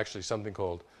is actually something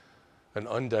called an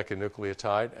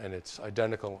undeconucleotide, and it's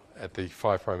identical at the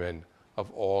 5' end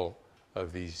of all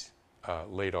of these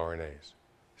late RNAs.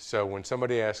 So when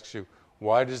somebody asks you,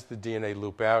 why does the DNA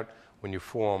loop out when you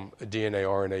form a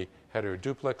DNA-RNA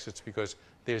heteroduplex? It's because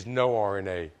there's no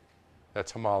RNA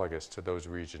that's homologous to those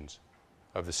regions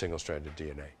of the single-stranded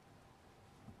DNA.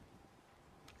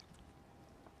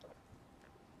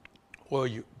 Or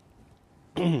you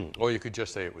could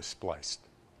just say it was spliced.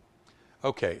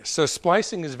 Okay, so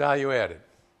splicing is value added.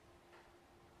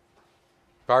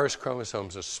 Virus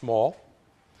chromosomes are small,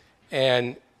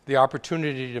 and the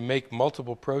opportunity to make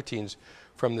multiple proteins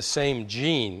from the same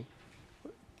gene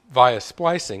via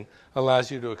splicing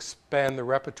allows you to expand the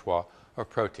repertoire of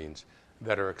proteins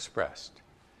that are expressed.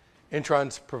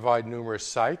 Introns provide numerous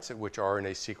sites at which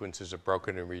RNA sequences are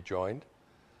broken and rejoined.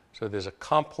 So there's a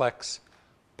complex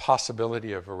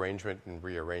possibility of arrangement and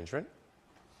rearrangement.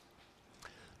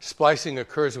 Splicing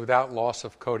occurs without loss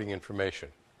of coding information.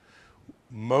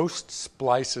 Most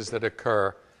splices that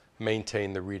occur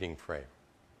maintain the reading frame.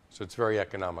 So it's very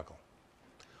economical.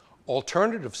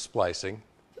 Alternative splicing,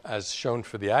 as shown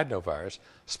for the adenovirus,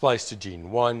 spliced to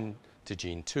gene 1, to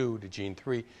gene 2, to gene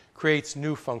 3, creates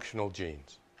new functional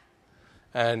genes.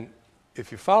 And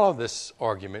if you follow this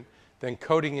argument, then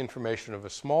coding information of a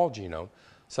small genome,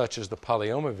 such as the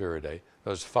polyoma viridae,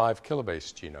 those 5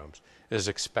 kilobase genomes, is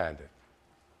expanded.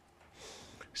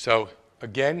 So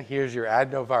again, here's your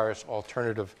adenovirus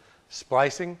alternative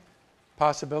splicing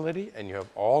possibility, and you have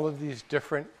all of these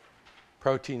different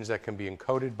proteins that can be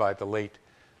encoded by the late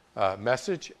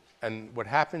message. And what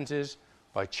happens is,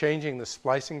 by changing the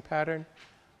splicing pattern,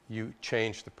 you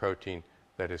change the protein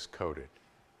that is coded.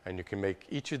 And you can make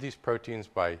each of these proteins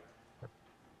by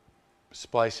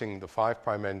splicing the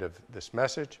 5' end of this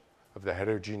message, of the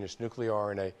heterogeneous nuclear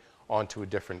RNA, onto a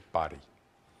different body.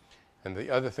 And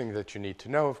the other thing that you need to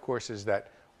know, of course, is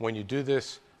that when you do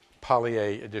this,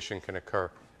 poly-A addition can occur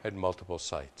at multiple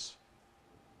sites.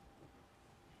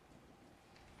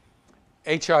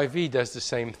 HIV does the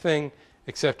same thing,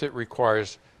 except it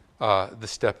requires the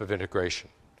step of integration.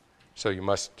 So you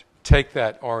must take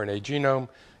that RNA genome,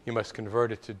 you must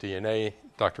convert it to DNA.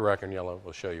 Dr. Raccaniello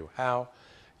will show you how.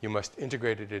 You must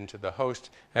integrate it into the host,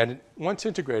 and once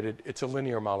integrated, it's a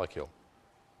linear molecule.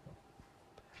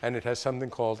 And it has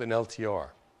something called an LTR,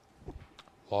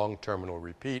 long terminal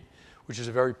repeat, which is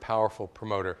a very powerful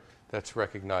promoter that's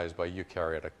recognized by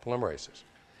eukaryotic polymerases.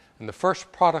 And the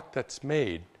first product that's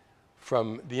made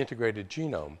from the integrated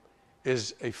genome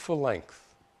is a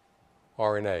full-length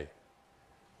RNA,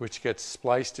 which gets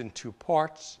spliced in 2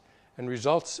 parts and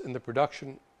results in the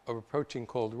production of a protein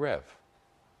called REV.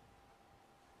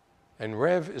 And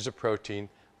REV is a protein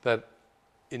that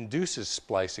induces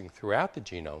splicing throughout the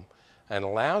genome and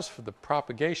allows for the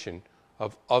propagation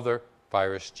of other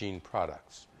virus gene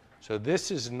products. So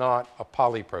this is not a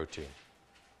polyprotein.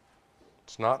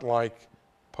 It's not like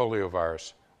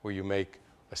poliovirus, where you make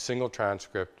a single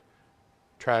transcript,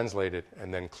 translate it,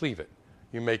 and then cleave it.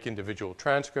 You make individual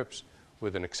transcripts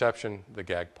with an exception, the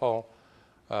GAG-POL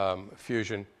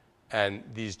fusion, and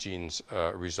these genes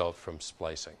result from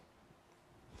splicing.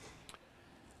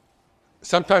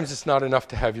 Sometimes it's not enough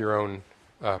to have your own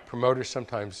promoter.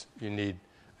 Sometimes you need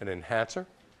an enhancer.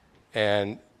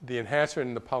 And the enhancer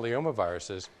in the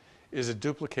polyomaviruses is a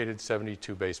duplicated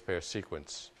 72 base pair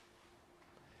sequence.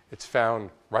 It's found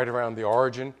right around the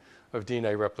origin of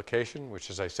DNA replication, which,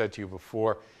 as I said to you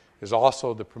before, is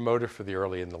also the promoter for the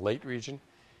early and the late region.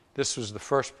 This was the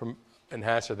first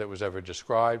enhancer that was ever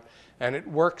described, and it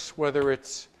works whether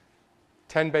it's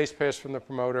 10 base pairs from the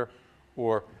promoter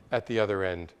or at the other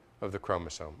end of the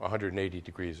chromosome, 180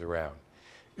 degrees around.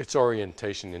 It's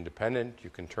orientation independent. You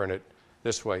can turn it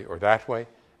this way or that way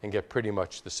and get pretty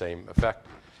much the same effect.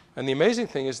 And the amazing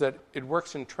thing is that it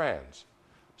works in trans.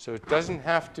 So it doesn't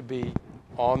have to be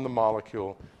on the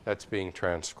molecule that's being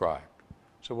transcribed.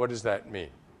 So what does that mean?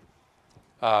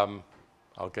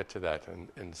 I'll get to that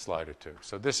in a slide or two.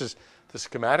 So this is the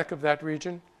schematic of that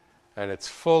region, and it's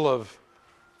full of,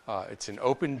 it's an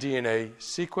open DNA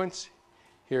sequence.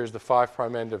 Here's the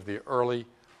 5' end of the early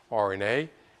RNA,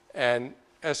 and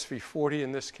SV40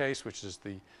 in this case, which is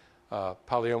the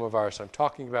polyomavirus I'm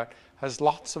talking about, has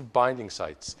lots of binding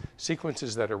sites,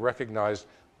 sequences that are recognized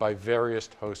by various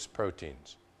host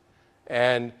proteins.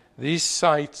 And these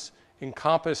sites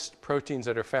encompass proteins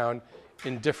that are found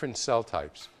in different cell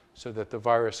types so that the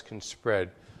virus can spread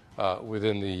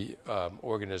within the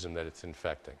organism that it's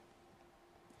infecting.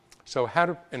 So how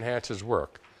do enhancers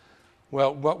work?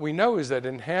 Well, what we know is that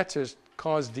enhancers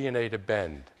cause DNA to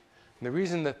bend. And the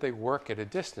reason that they work at a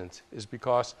distance is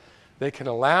because they can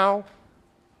allow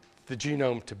the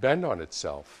genome to bend on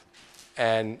itself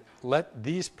and let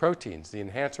these proteins, the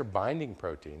enhancer binding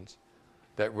proteins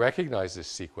that recognize this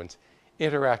sequence,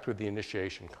 interact with the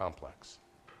initiation complex.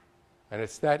 And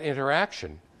it's that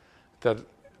interaction that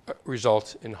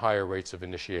results in higher rates of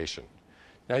initiation.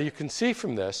 Now you can see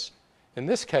from this, in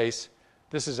this case,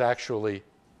 this is actually,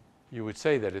 you would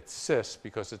say that it's cis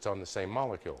because it's on the same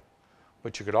molecule.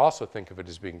 But you could also think of it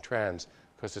as being trans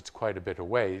because it's quite a bit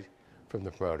away from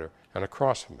the promoter and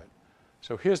across from it.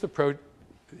 So here's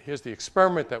the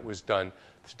experiment that was done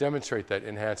to demonstrate that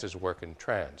enhancers work in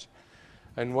trans.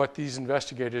 And what these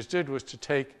investigators did was to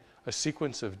take a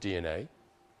sequence of DNA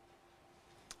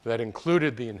that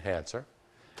included the enhancer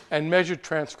and measured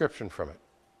transcription from it.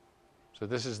 So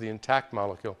this is the intact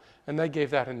molecule, and they gave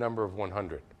that a number of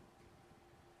 100.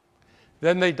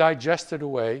 Then they digested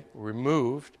away,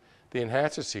 removed the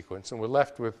enhancer sequence, and were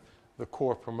left with the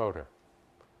core promoter.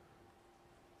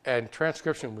 And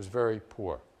transcription was very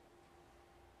poor.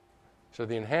 So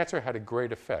the enhancer had a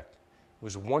great effect. It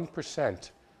was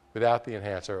 1% without the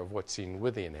enhancer of what's seen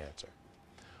with the enhancer.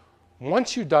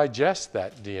 Once you digest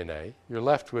that DNA, you're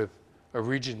left with a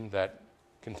region that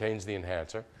contains the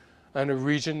enhancer and a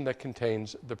region that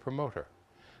contains the promoter.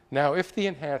 Now, if the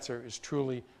enhancer is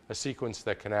truly a sequence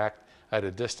that can act at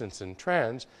a distance in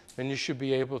trans, then you should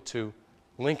be able to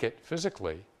link it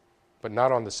physically, but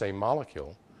not on the same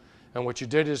molecule. And what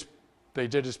they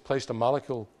did is placed a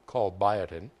molecule called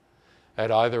biotin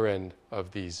at either end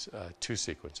of these two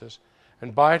sequences.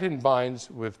 And biotin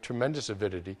binds with tremendous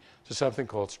avidity to something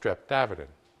called streptavidin.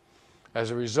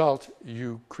 As a result,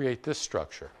 you create this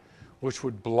structure, which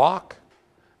would block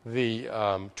the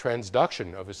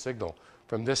transduction of a signal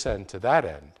from this end to that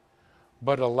end,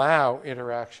 but allow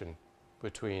interaction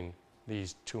between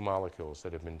these two molecules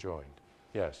that have been joined.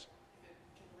 Yes? If it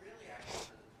can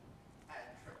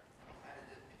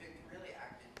really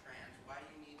act in trans, why do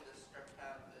you need the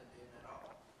streptavidin at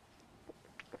all?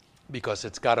 Because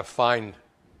it's got to find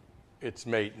its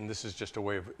mate, and this is just a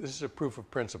way of, this is a proof of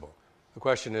principle. The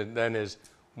question then is,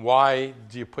 why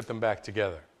do you put them back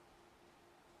together?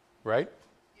 Right?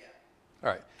 Yeah. All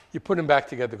right. You put them back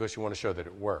together because you want to show that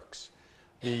it works.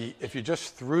 If you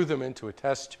just threw them into a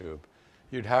test tube,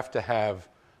 you'd have to have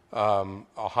a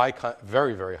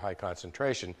very, very high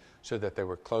concentration so that they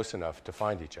were close enough to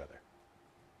find each other.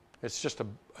 It's just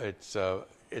it's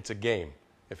a game,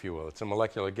 if you will. It's a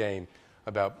molecular game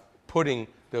about putting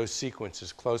those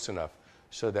sequences close enough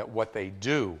so that what they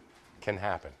do can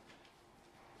happen.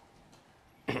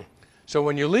 So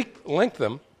when you link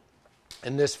them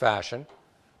in this fashion,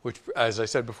 which, as I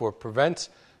said before, prevents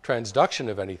transduction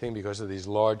of anything because of these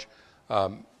large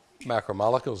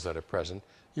macromolecules that are present,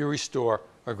 you restore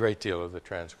a great deal of the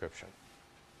transcription.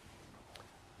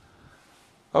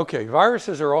 Okay,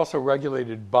 viruses are also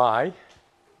regulated by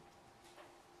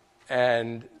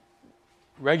and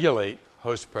regulate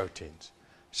host proteins.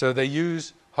 So they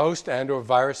use host and or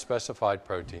virus-specified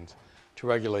proteins to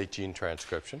regulate gene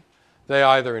transcription. They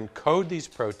either encode these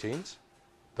proteins,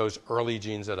 those early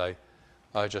genes that I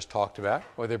I just talked about,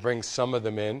 or they bring some of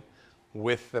them in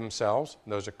with themselves.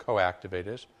 Those are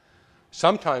co-activators.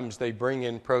 Sometimes they bring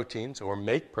in proteins or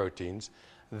make proteins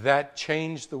that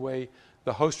change the way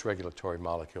the host regulatory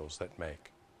molecules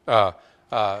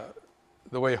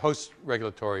the way host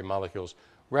regulatory molecules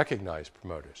recognize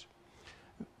promoters.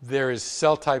 There is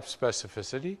cell type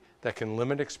specificity that can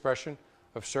limit expression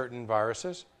of certain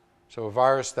viruses. So a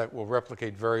virus that will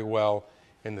replicate very well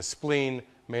in the spleen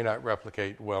may not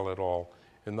replicate well at all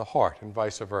in the heart, and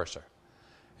vice versa.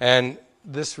 And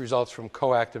this results from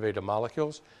co-activated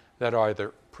molecules that are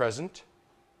either present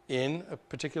in a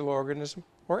particular organism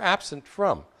or absent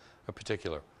from a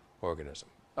particular organ.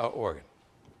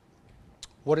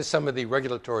 What are some of the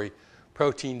regulatory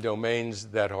protein domains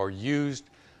that are used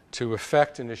to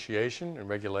affect initiation and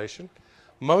regulation?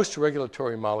 Most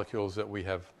regulatory molecules that we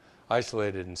have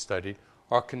isolated and studied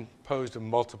are composed of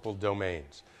multiple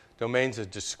domains. Domains are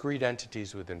discrete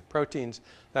entities within proteins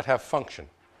that have function,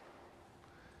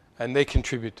 and they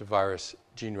contribute to virus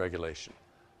gene regulation.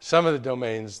 Some of the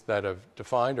domains that I've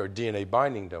defined are DNA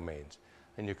binding domains,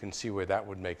 and you can see where that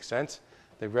would make sense.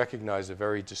 They recognize a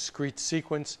very discrete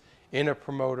sequence in a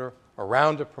promoter,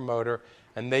 around a promoter,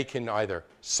 and they can either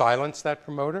silence that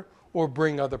promoter or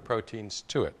bring other proteins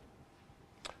to it.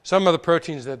 Some of the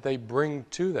proteins that they bring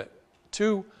to the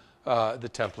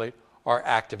template are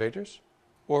activators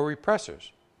or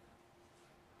repressors.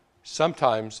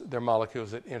 Sometimes they're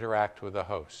molecules that interact with a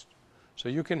host. So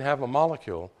you can have a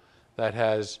molecule that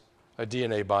has a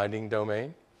DNA binding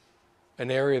domain,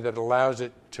 an area that allows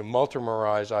it to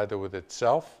multimerize either with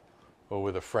itself or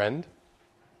with a friend,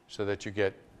 so that you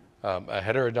get a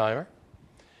heterodimer,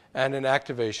 and an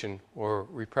activation or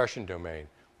repression domain,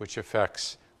 which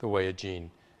affects the way a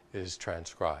gene is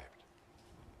transcribed.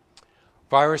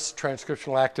 Virus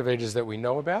transcriptional activators that we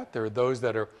know about, there are those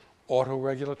that are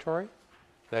autoregulatory.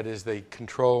 That is, they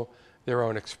control their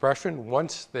own expression.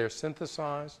 Once they're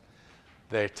synthesized,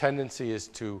 their tendency is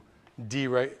to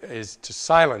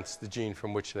silence the gene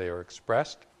from which they are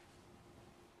expressed.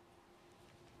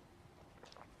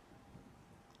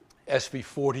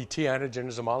 SV40T antigen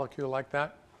is a molecule like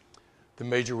that. The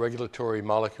major regulatory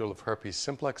molecule of herpes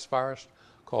simplex virus,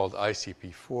 called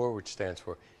ICP4, which stands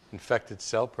for infected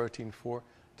cell protein 4,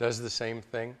 does the same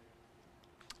thing.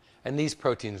 And these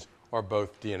proteins are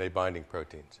both DNA binding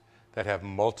proteins that have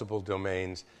multiple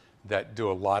domains that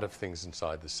do a lot of things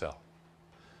inside the cell.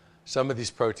 Some of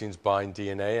these proteins bind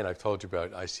DNA, and I've told you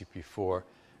about ICP4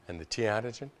 and the T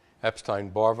antigen.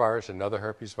 Epstein-Barr virus, another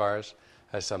herpes virus,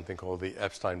 has something called the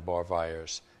Epstein-Barr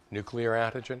virus nuclear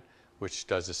antigen, which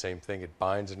does the same thing. It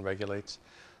binds and regulates.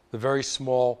 The very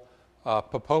small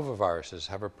papovaviruses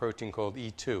have a protein called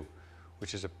E2,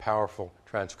 which is a powerful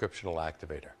transcriptional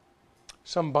activator.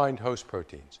 Some bind host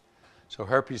proteins. So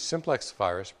herpes simplex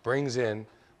virus brings in,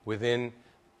 within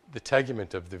the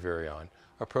tegument of the virion,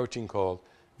 a protein called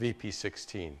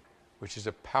VP16, which is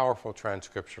a powerful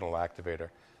transcriptional activator,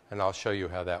 and I'll show you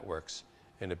how that works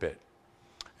in a bit.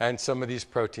 And some of these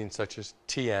proteins, such as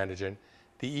T antigen,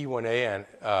 the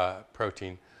E1A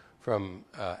protein from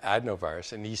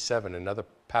adenovirus, and E7, another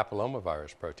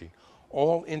papillomavirus protein,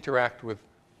 all interact with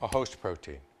a host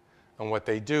protein. And what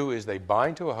they do is they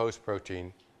bind to a host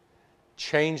protein,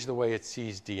 change the way it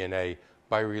sees DNA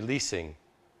by releasing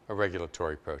a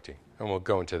regulatory protein. And we'll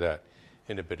go into that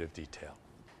in a bit of detail.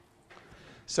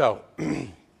 So,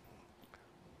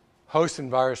 host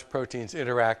and virus proteins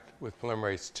interact with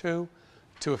polymerase II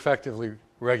to effectively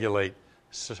regulate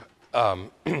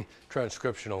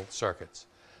transcriptional circuits.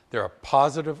 There are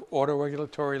positive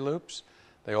autoregulatory loops.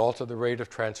 They alter the rate of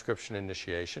transcription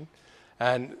initiation,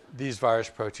 and these virus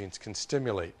proteins can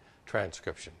stimulate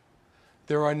transcription.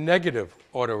 There are negative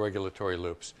autoregulatory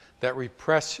loops that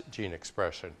repress gene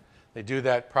expression. They do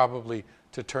that probably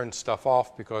to turn stuff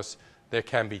off because there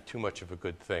can be too much of a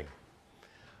good thing.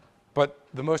 But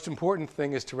the most important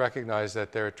thing is to recognize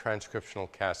that there are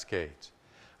transcriptional cascades,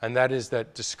 and that is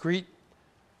that discrete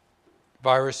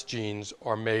virus genes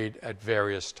are made at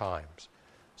various times.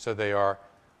 So they are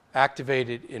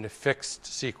activated in a fixed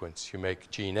sequence. You make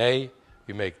gene A,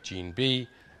 you make gene B,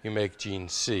 you make gene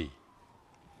C.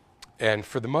 And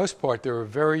for the most part, there are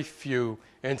very few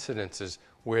incidences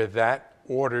where that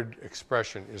ordered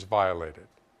expression is violated.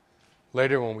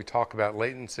 Later, when we talk about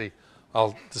latency,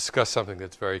 I'll discuss something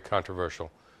that's very controversial,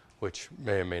 which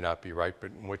may or may not be right,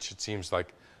 but in which it seems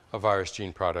like a virus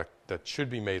gene product that should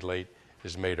be made late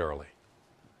is made early.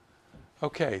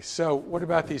 Okay, so what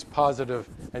about these positive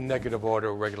and negative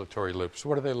autoregulatory loops?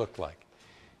 What do they look like?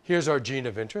 Here's our gene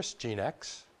of interest, gene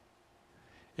X.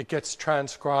 It gets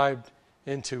transcribed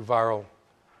into viral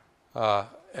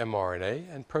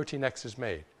mRNA, and protein X is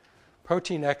made.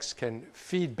 protein X can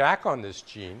feed back on this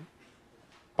gene,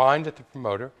 bind at the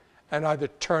promoter, and either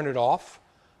turn it off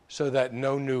so that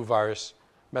no new virus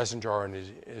messenger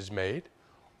RNA is made,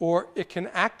 or it can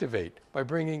activate by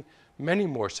bringing many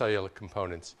more cellular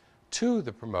components to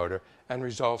the promoter and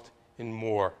result in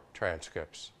more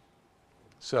transcripts.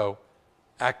 So,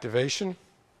 activation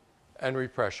and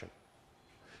repression.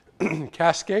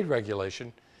 Cascade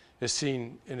regulation is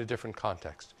seen in a different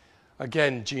context.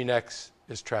 Again, gene X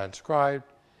is transcribed,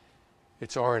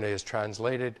 its RNA is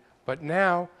translated, but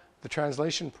now the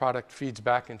translation product feeds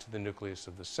back into the nucleus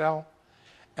of the cell,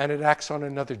 and it acts on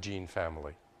another gene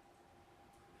family.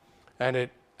 And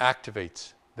it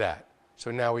activates that.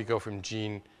 So now we go from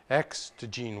gene X to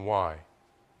gene Y.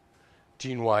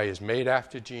 Gene Y is made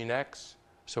after gene X,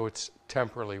 so it's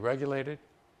temporally regulated,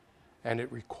 and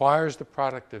it requires the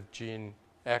product of gene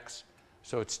X,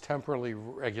 so it's temporally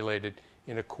regulated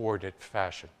in a coordinate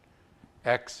fashion.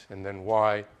 X, and then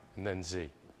Y, and then Z.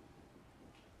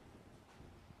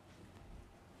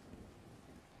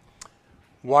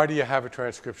 Why do you have a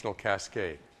transcriptional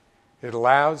cascade? It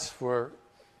allows for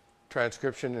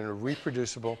transcription in a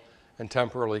reproducible and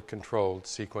temporally controlled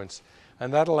sequence,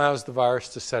 and that allows the virus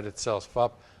to set itself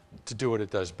up to do what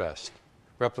it does best: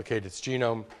 replicate its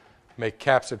genome, make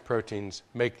capsid proteins,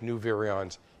 make new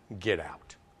virions, get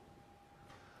out.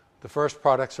 The first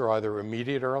products are either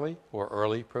immediate early or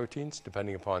early proteins,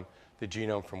 depending upon the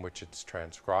genome from which it's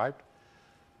transcribed.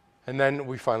 And then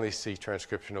we finally see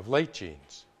transcription of late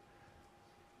genes.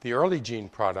 The early gene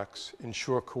products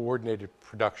ensure coordinated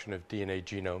production of DNA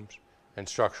genomes and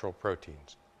structural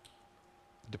proteins,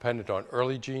 dependent on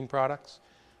early gene products,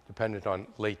 dependent on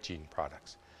late gene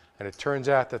products. And it turns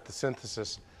out that the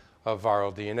synthesis of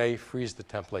viral DNA frees the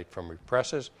template from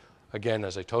repressors. Again,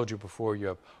 as I told you before, you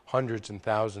have hundreds and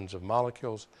thousands of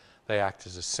molecules. They act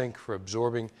as a sink for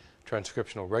absorbing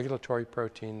transcriptional regulatory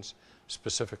proteins,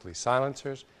 specifically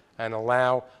silencers, and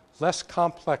allow less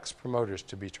complex promoters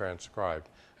to be transcribed,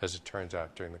 as it turns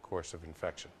out, during the course of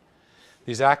infection.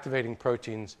 These activating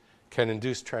proteins can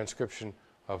induce transcription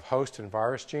of host and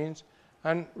virus genes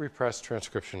and repress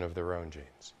transcription of their own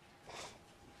genes.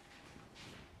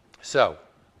 So,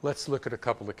 let's look at a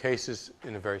couple of cases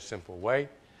in a very simple way.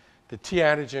 The T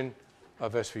antigen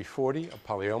of SV40, a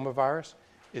polyomavirus,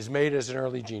 is made as an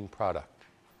early gene product.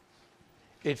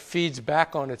 It feeds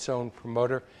back on its own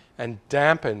promoter and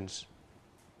dampens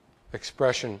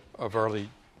expression of early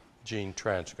gene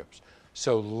transcripts.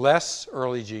 So less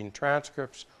early gene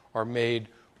transcripts are made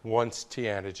once T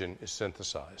antigen is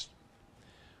synthesized.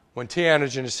 When T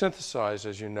antigen is synthesized,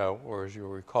 as you know, or as you'll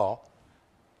recall,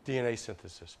 DNA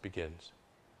synthesis begins.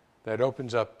 That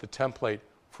opens up the template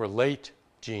for late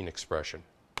gene expression.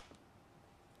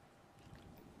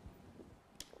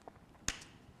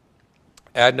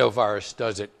 Adenovirus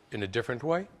does it in a different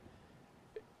way.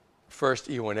 First,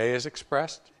 E1A is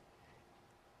expressed.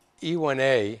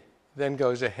 E1A then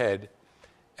goes ahead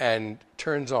and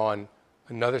turns on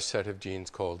another set of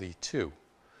genes called E2.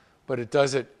 But it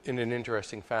does it in an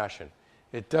interesting fashion.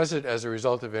 It does it as a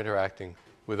result of interacting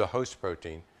with a host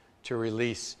protein to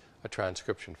release a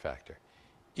transcription factor.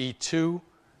 E2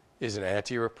 is an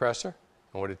anti-repressor,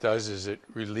 and what it does is it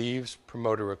relieves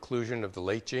promoter occlusion of the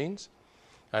late genes,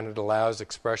 and it allows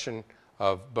expression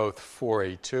of both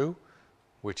 4A2,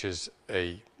 which is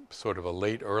a sort of a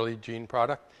late early gene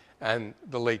product, and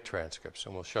the late transcripts,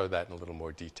 and we'll show that in a little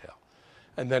more detail.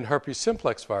 And then herpes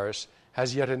simplex virus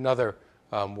has yet another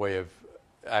way of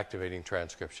activating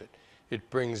transcription. It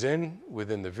brings in,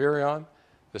 within the virion,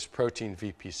 this protein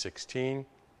VP16,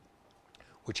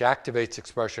 which activates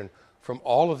expression from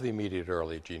all of the immediate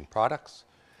early gene products,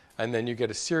 and then you get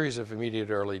a series of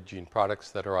immediate early gene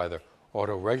products that are either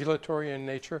autoregulatory in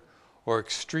nature or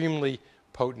extremely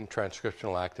potent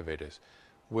transcriptional activators,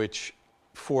 which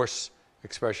force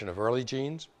expression of early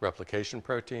genes, replication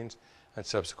proteins, and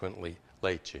subsequently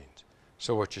late genes.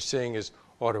 So what you're seeing is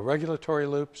autoregulatory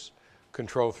loops,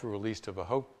 control through release of a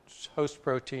host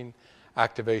protein,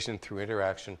 activation through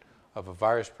interaction of a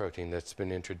virus protein that's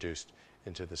been introduced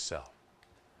into the cell.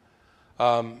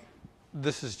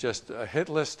 This is just a hit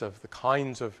list of the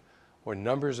kinds of or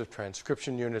numbers of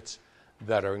transcription units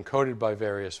that are encoded by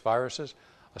various viruses.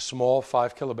 A small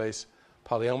 5 kilobase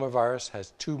polyomavirus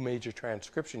has 2 major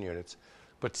transcription units,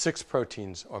 but 6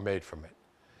 proteins are made from it.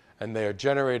 And they are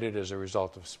generated as a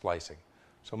result of splicing.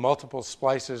 So multiple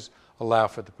splices allow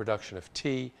for the production of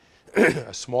T,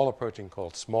 a smaller protein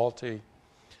called small t,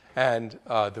 and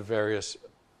the various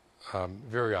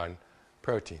virion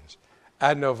proteins.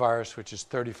 Adenovirus, which is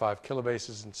 35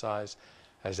 kilobases in size,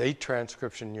 has 8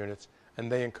 transcription units,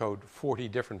 and they encode 40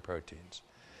 different proteins.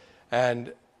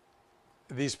 And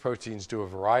these proteins do a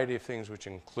variety of things, which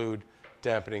include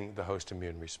dampening the host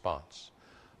immune response.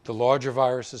 The larger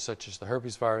viruses, such as the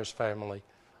herpes virus family,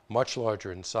 much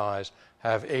larger in size,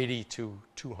 have 80 to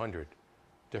 200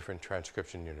 different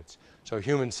transcription units. So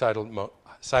human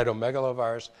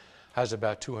cytomegalovirus has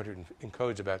about 200,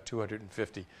 encodes about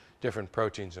 250 different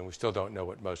proteins, and we still don't know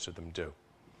what most of them do.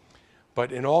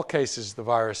 But in all cases, the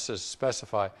viruses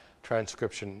specify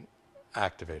transcription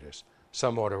activators.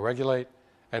 Some autoregulate,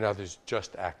 and others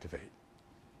just activate.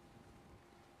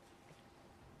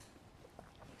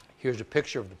 Here's a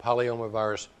picture of the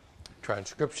polyomavirus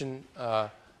transcription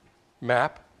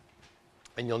map,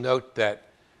 and you'll note that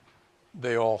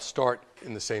they all start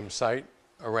in the same site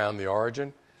around the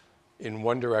origin. In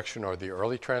one direction are the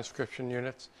early transcription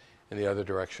units, in the other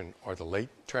direction are the late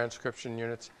transcription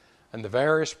units, and the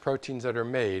various proteins that are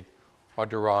made are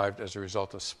derived as a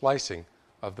result of splicing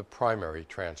of the primary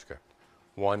transcript.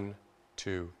 1,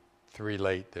 2, 3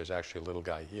 late, there's actually a little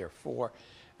guy here, 4,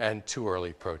 and 2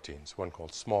 early proteins, one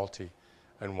called small t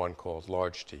and one called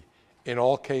large t. In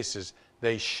all cases,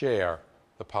 they share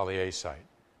the poly-A site,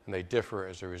 and they differ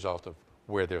as a result of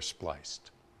where they're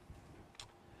spliced.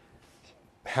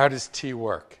 How does T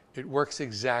work? It works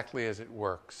exactly as it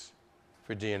works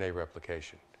for DNA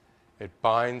replication. It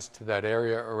binds to that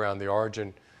area around the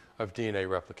origin of DNA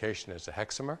replication as a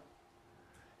hexamer.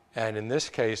 And in this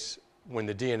case, when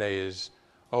the DNA is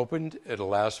opened, it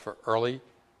allows for early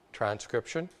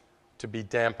transcription to be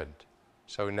dampened.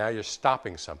 So now you're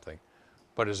stopping something.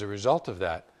 But as a result of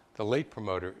that, the late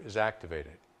promoter is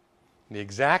activated. And the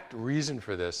exact reason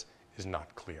for this is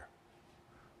not clear.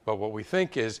 But what we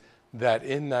think is that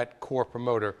in that core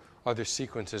promoter, other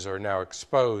sequences are now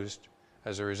exposed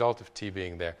as a result of T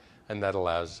being there, and that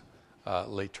allows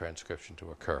late transcription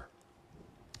to occur.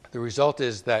 The result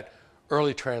is that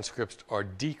early transcripts are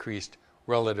decreased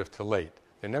relative to late.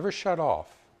 They're never shut off.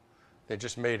 They're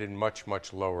just made in much,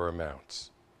 much lower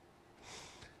amounts.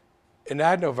 In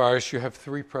adenovirus, you have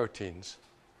 3 proteins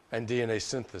and DNA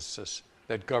synthesis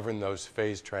that govern those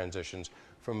phase transitions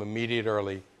from immediate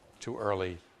early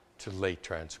to late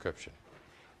transcription.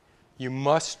 You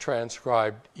must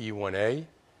transcribe E1A,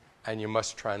 and you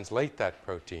must translate that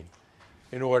protein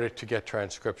in order to get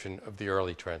transcription of the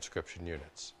early transcription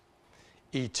units.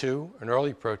 E2, an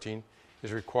early protein,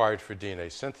 is required for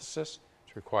DNA synthesis.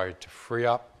 It's required to free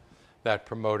up that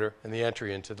promoter and the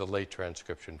entry into the late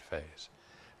transcription phase.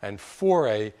 And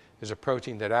 4A is a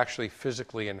protein that actually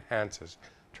physically enhances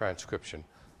transcription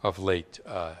of late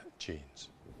genes.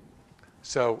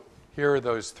 So here are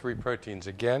those 3 proteins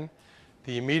again.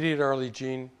 The immediate early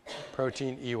gene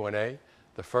protein, E1A,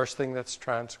 the first thing that's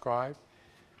transcribed.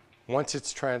 Once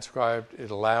it's transcribed,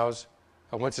 it allows,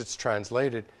 once it's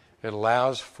translated, it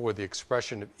allows for the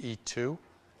expression of E2.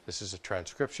 This is a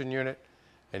transcription unit.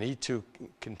 And E2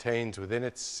 contains within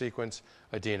its sequence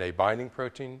a DNA binding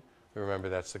protein. Remember,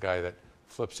 that's the guy that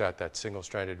flips out that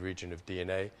single-stranded region of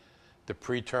DNA, the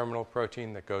pre-terminal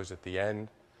protein that goes at the end,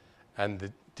 and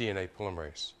the DNA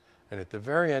polymerase. And at the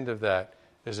very end of that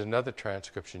is another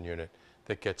transcription unit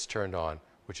that gets turned on,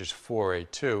 which is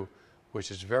 4A2, which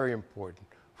is very important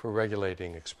for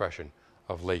regulating expression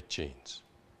of late genes.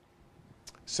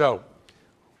 So,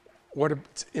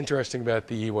 what's interesting about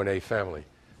the E1A family?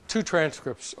 2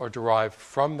 transcripts are derived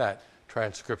from that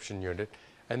transcription unit,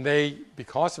 and they,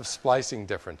 because of splicing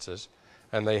differences,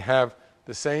 and they have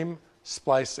the same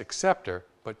splice acceptor,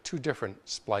 but 2 different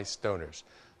splice donors.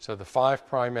 So the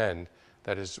 5' end,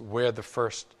 that is where the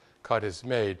first cut is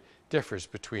made, differs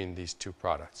between these 2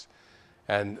 products.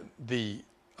 And the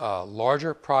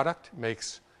larger product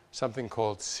makes something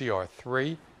called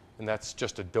CR3, and that's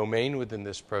just a domain within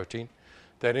this protein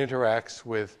that interacts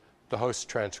with the host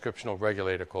transcriptional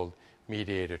regulator called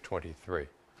mediator 23.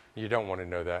 You don't want to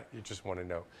know that. You just want to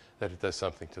know that it does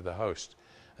something to the host.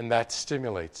 And that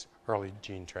stimulates early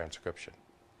gene transcription.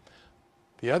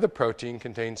 The other protein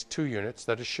contains 2 units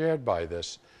that are shared by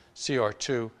this,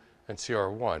 CR2 and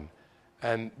CR1.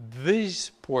 And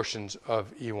these portions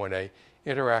of E1A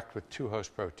interact with 2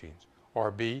 host proteins,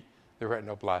 RB, the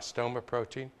retinoblastoma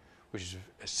protein, which is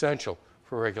essential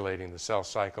for regulating the cell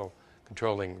cycle,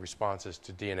 controlling responses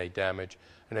to DNA damage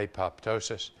and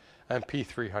apoptosis, and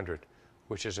P300,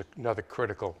 which is another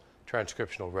critical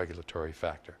transcriptional regulatory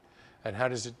factor. And how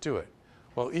does it do it?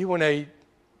 Well, E1A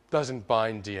doesn't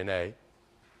bind DNA,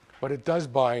 but it does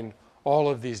bind all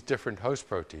of these different host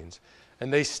proteins,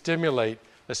 and they stimulate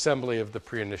assembly of the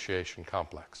pre-initiation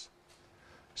complex.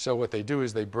 So what they do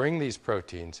is they bring these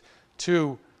proteins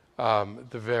to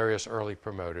the various early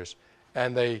promoters,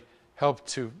 and they help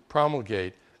to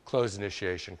promulgate closed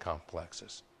initiation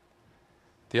complexes.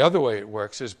 The other way it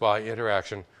works is by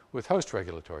interaction with host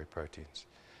regulatory proteins.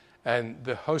 And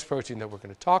the host protein that we're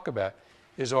going to talk about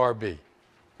is RB.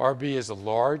 RB is a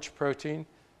large protein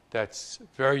that's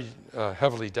very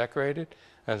heavily decorated.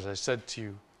 As I said to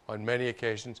you on many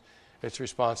occasions, it's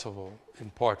responsible in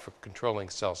part for controlling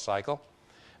cell cycle.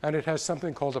 And it has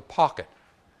something called a pocket.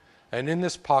 And in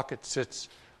this pocket sits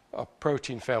a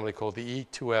protein family called the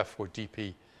E2F or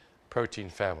DP protein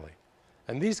family.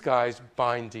 And these guys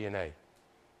bind DNA.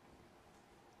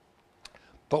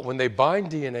 But when they bind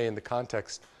DNA in the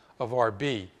context of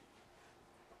RB,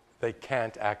 they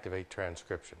can't activate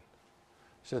transcription.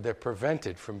 So they're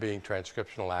prevented from being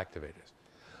transcriptional activators.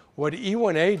 What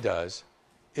E1A does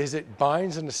is it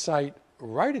binds in a site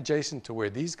right adjacent to where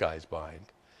these guys bind,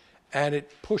 and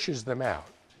it pushes them out.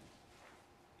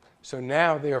 So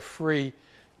now they are free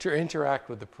to interact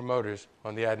with the promoters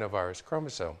on the adenovirus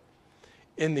chromosome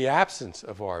in the absence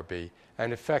of RB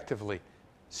and effectively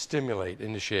stimulate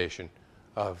initiation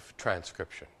of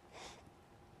transcription.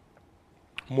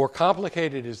 More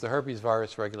complicated is the herpes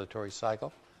virus regulatory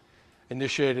cycle,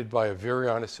 initiated by a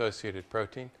virion-associated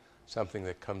protein, something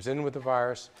that comes in with the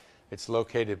virus. It's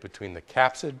located between the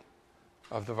capsid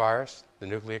of the virus, the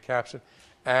nucleocapsid,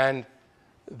 and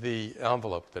the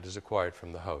envelope that is acquired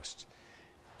from the host.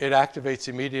 It activates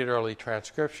immediate early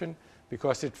transcription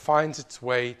because it finds its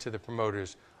way to the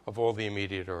promoters of all the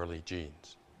immediate early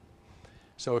genes.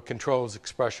 So it controls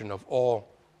expression of all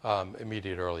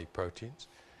immediate early proteins.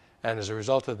 And as a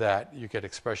result of that, you get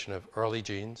expression of early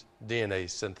genes, DNA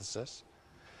synthesis,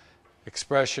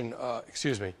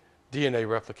 DNA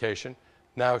replication,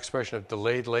 now expression of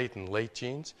delayed, late, and late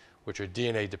genes, which are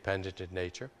DNA dependent in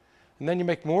nature. And then you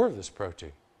make more of this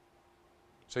protein.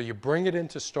 So you bring it in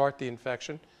to start the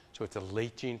infection, so it's a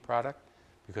late gene product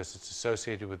because it's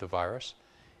associated with the virus.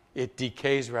 It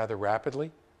decays rather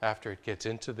rapidly after it gets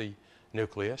into the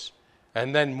nucleus,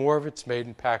 and then more of it's made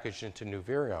and packaged into new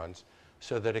virions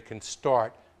so that it can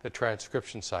start the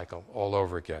transcription cycle all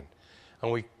over again.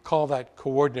 And we call that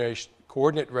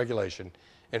coordinate regulation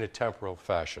in a temporal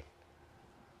fashion.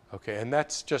 Okay, and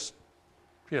that's just,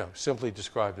 simply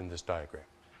described in this diagram.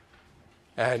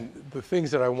 And the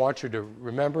things that I want you to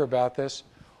remember about this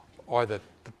are that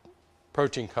the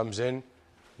protein comes in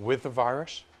with the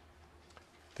virus.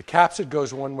 The capsid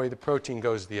goes one way, the protein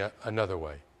goes another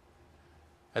way.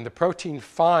 And the protein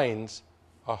finds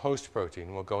a host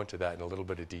protein, we'll go into that in a little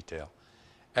bit of detail,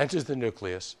 enters the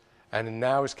nucleus, and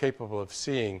now is capable of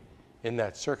seeing in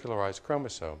that circularized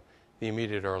chromosome the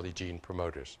immediate early gene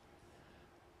promoters.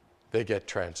 They get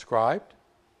transcribed,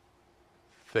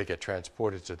 they get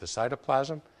transported to the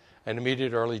cytoplasm, and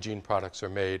immediate early gene products are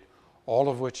made, all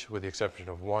of which, with the exception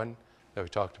of one that we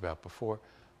talked about before,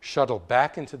 shuttle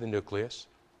back into the nucleus.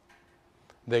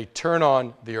 They turn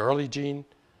on the early gene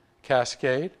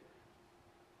cascade.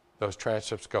 Those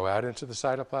transcripts go out into the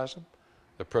cytoplasm.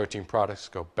 The protein products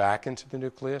go back into the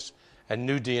nucleus, and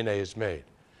new DNA is made.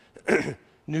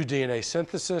 New DNA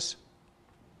synthesis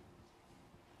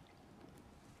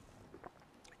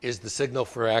is the signal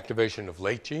for activation of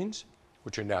late genes,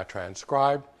 which are now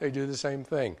transcribed. They do the same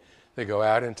thing. They go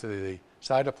out into the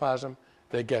cytoplasm.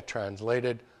 They get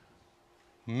translated.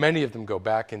 Many of them go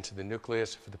back into the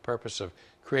nucleus for the purpose of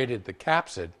creating the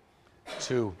capsid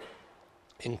to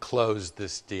enclose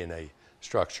this DNA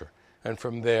structure. And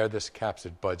from there, this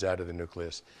capsid buds out of the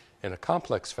nucleus in a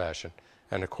complex fashion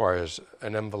and acquires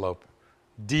an envelope,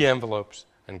 de-envelopes,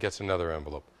 and gets another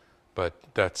envelope. But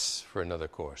that's for another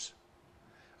course.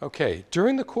 Okay,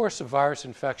 during the course of virus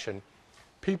infection,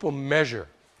 people measure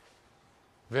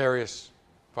various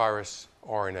virus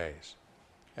RNAs.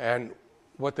 And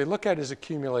what they look at is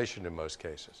accumulation in most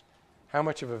cases, how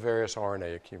much of a various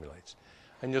RNA accumulates.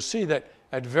 And you'll see that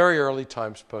at very early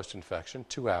times post-infection,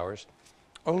 2 hours,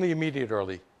 only immediate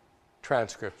early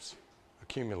transcripts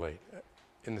accumulate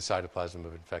in the cytoplasm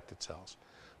of infected cells.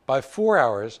 By 4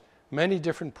 hours, many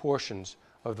different portions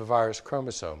of the virus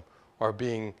chromosome are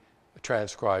being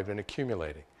transcribed and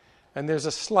accumulating. And there's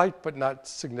a slight but not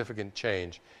significant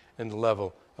change in the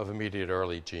level of immediate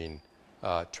early gene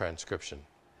transcription.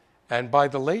 And by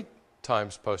the late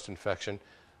times post-infection,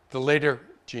 the later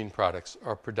gene products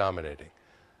are predominating.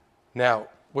 Now,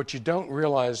 what you don't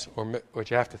realize, or what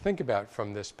you have to think about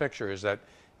from this picture, is that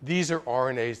these are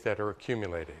RNAs that are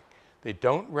accumulating. They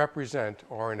don't represent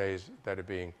RNAs that are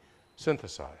being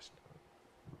synthesized.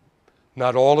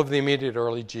 Not all of the immediate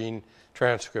early gene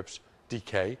transcripts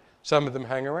decay. Some of them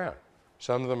hang around.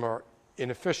 Some of them are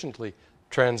inefficiently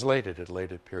translated at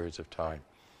later periods of time.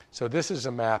 So this is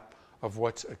a map of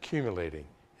what's accumulating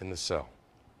in the cell.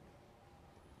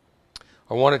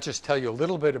 I want to just tell you a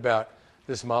little bit about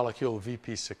this molecule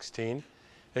VP16.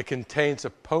 It contains a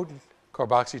potent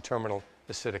carboxy-terminal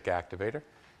acidic activator,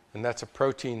 and that's a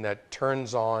protein that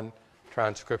turns on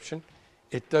transcription.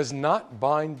 It does not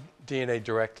bind DNA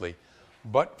directly,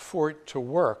 but for it to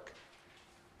work,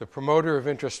 the promoter of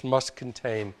interest must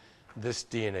contain this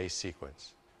DNA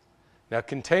sequence. Now,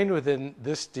 contained within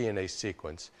this DNA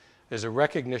sequence is a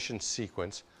recognition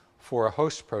sequence for a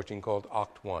host protein called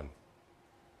OCT1.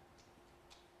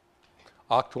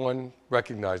 OCT1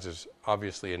 recognizes,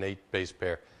 obviously, an 8 base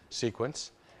pair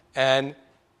sequence, and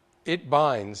it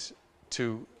binds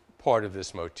to part of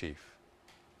this motif.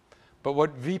 But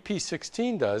what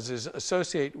VP16 does is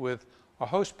associate with a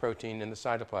host protein in the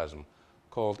cytoplasm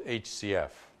called HCF,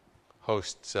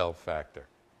 host cell factor.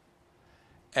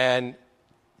 And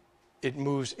it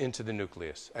moves into the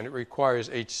nucleus, and it requires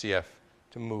HCF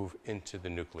to move into the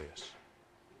nucleus.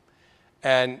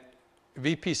 And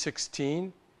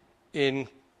VP16, in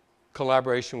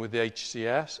collaboration with the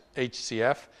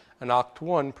HCF and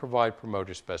OCT1, provide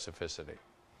promoter specificity.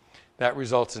 That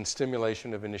results in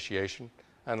stimulation of initiation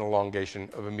and elongation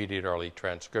of immediate early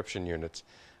transcription units.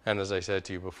 And as I said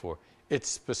to you before, it's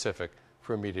specific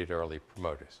for immediate early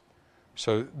promoters.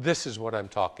 So this is what I'm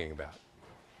talking about.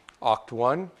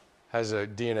 OCT1 has a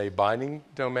DNA binding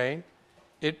domain.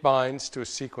 It binds to a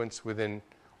sequence within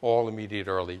all immediate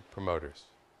early promoters.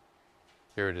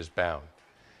 Here it is bound.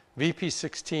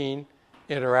 VP16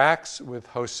 interacts with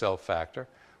host cell factor,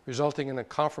 resulting in a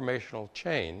conformational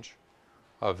change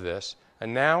of this.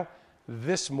 And now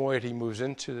this moiety moves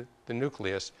into the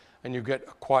nucleus, and you get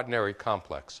a quaternary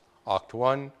complex,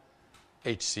 OCT1,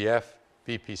 HCF,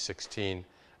 VP16,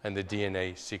 and the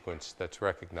DNA sequence that's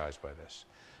recognized by this.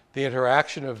 The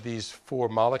interaction of these 4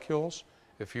 molecules,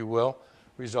 if you will,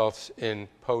 results in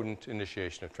potent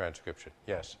initiation of transcription.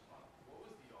 Yes? What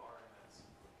was the R in that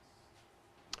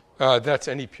sequence? That's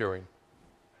any purine.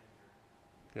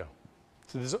 Yeah.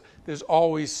 So there's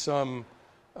always some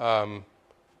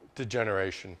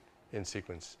degeneration in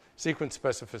sequence. Sequence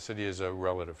specificity is a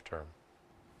relative term.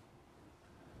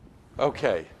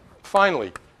 Okay.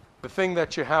 Finally, the thing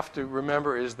that you have to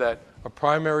remember is that a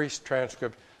primary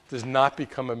transcript does not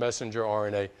become a messenger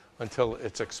RNA until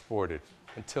it's exported,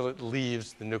 until it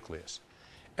leaves the nucleus.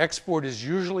 Export is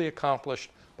usually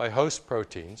accomplished by host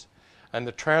proteins, and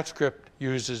the transcript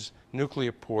uses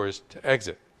nucleopores to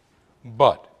exit.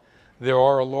 But there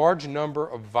are a large number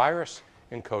of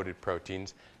virus-encoded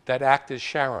proteins that act as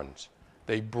Charons.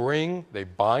 They bind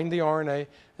the RNA,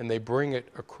 and they bring it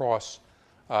across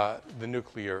the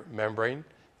nuclear membrane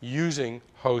using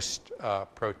host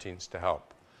proteins to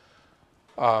help.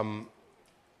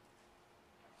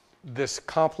 This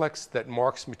complex that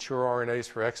marks mature RNAs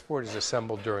for export is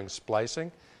assembled during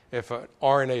splicing. If an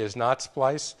RNA is not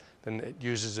spliced, then it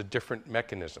uses a different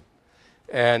mechanism.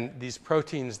 And these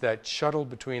proteins that shuttle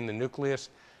between the nucleus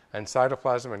and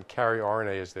cytoplasm and carry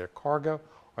RNA as their cargo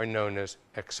are known as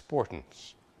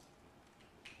exportants.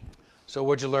 So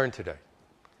what'd you learn today?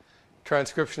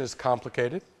 Transcription is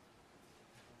complicated.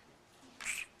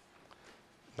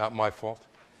 Not my fault.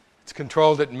 It's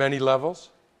controlled at many levels.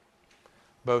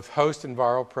 Both host and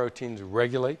viral proteins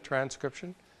regulate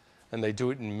transcription, and they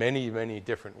do it in many, many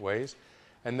different ways.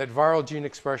 And that viral gene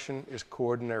expression is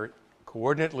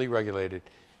coordinately regulated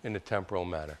in a temporal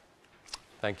manner.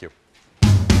 Thank you.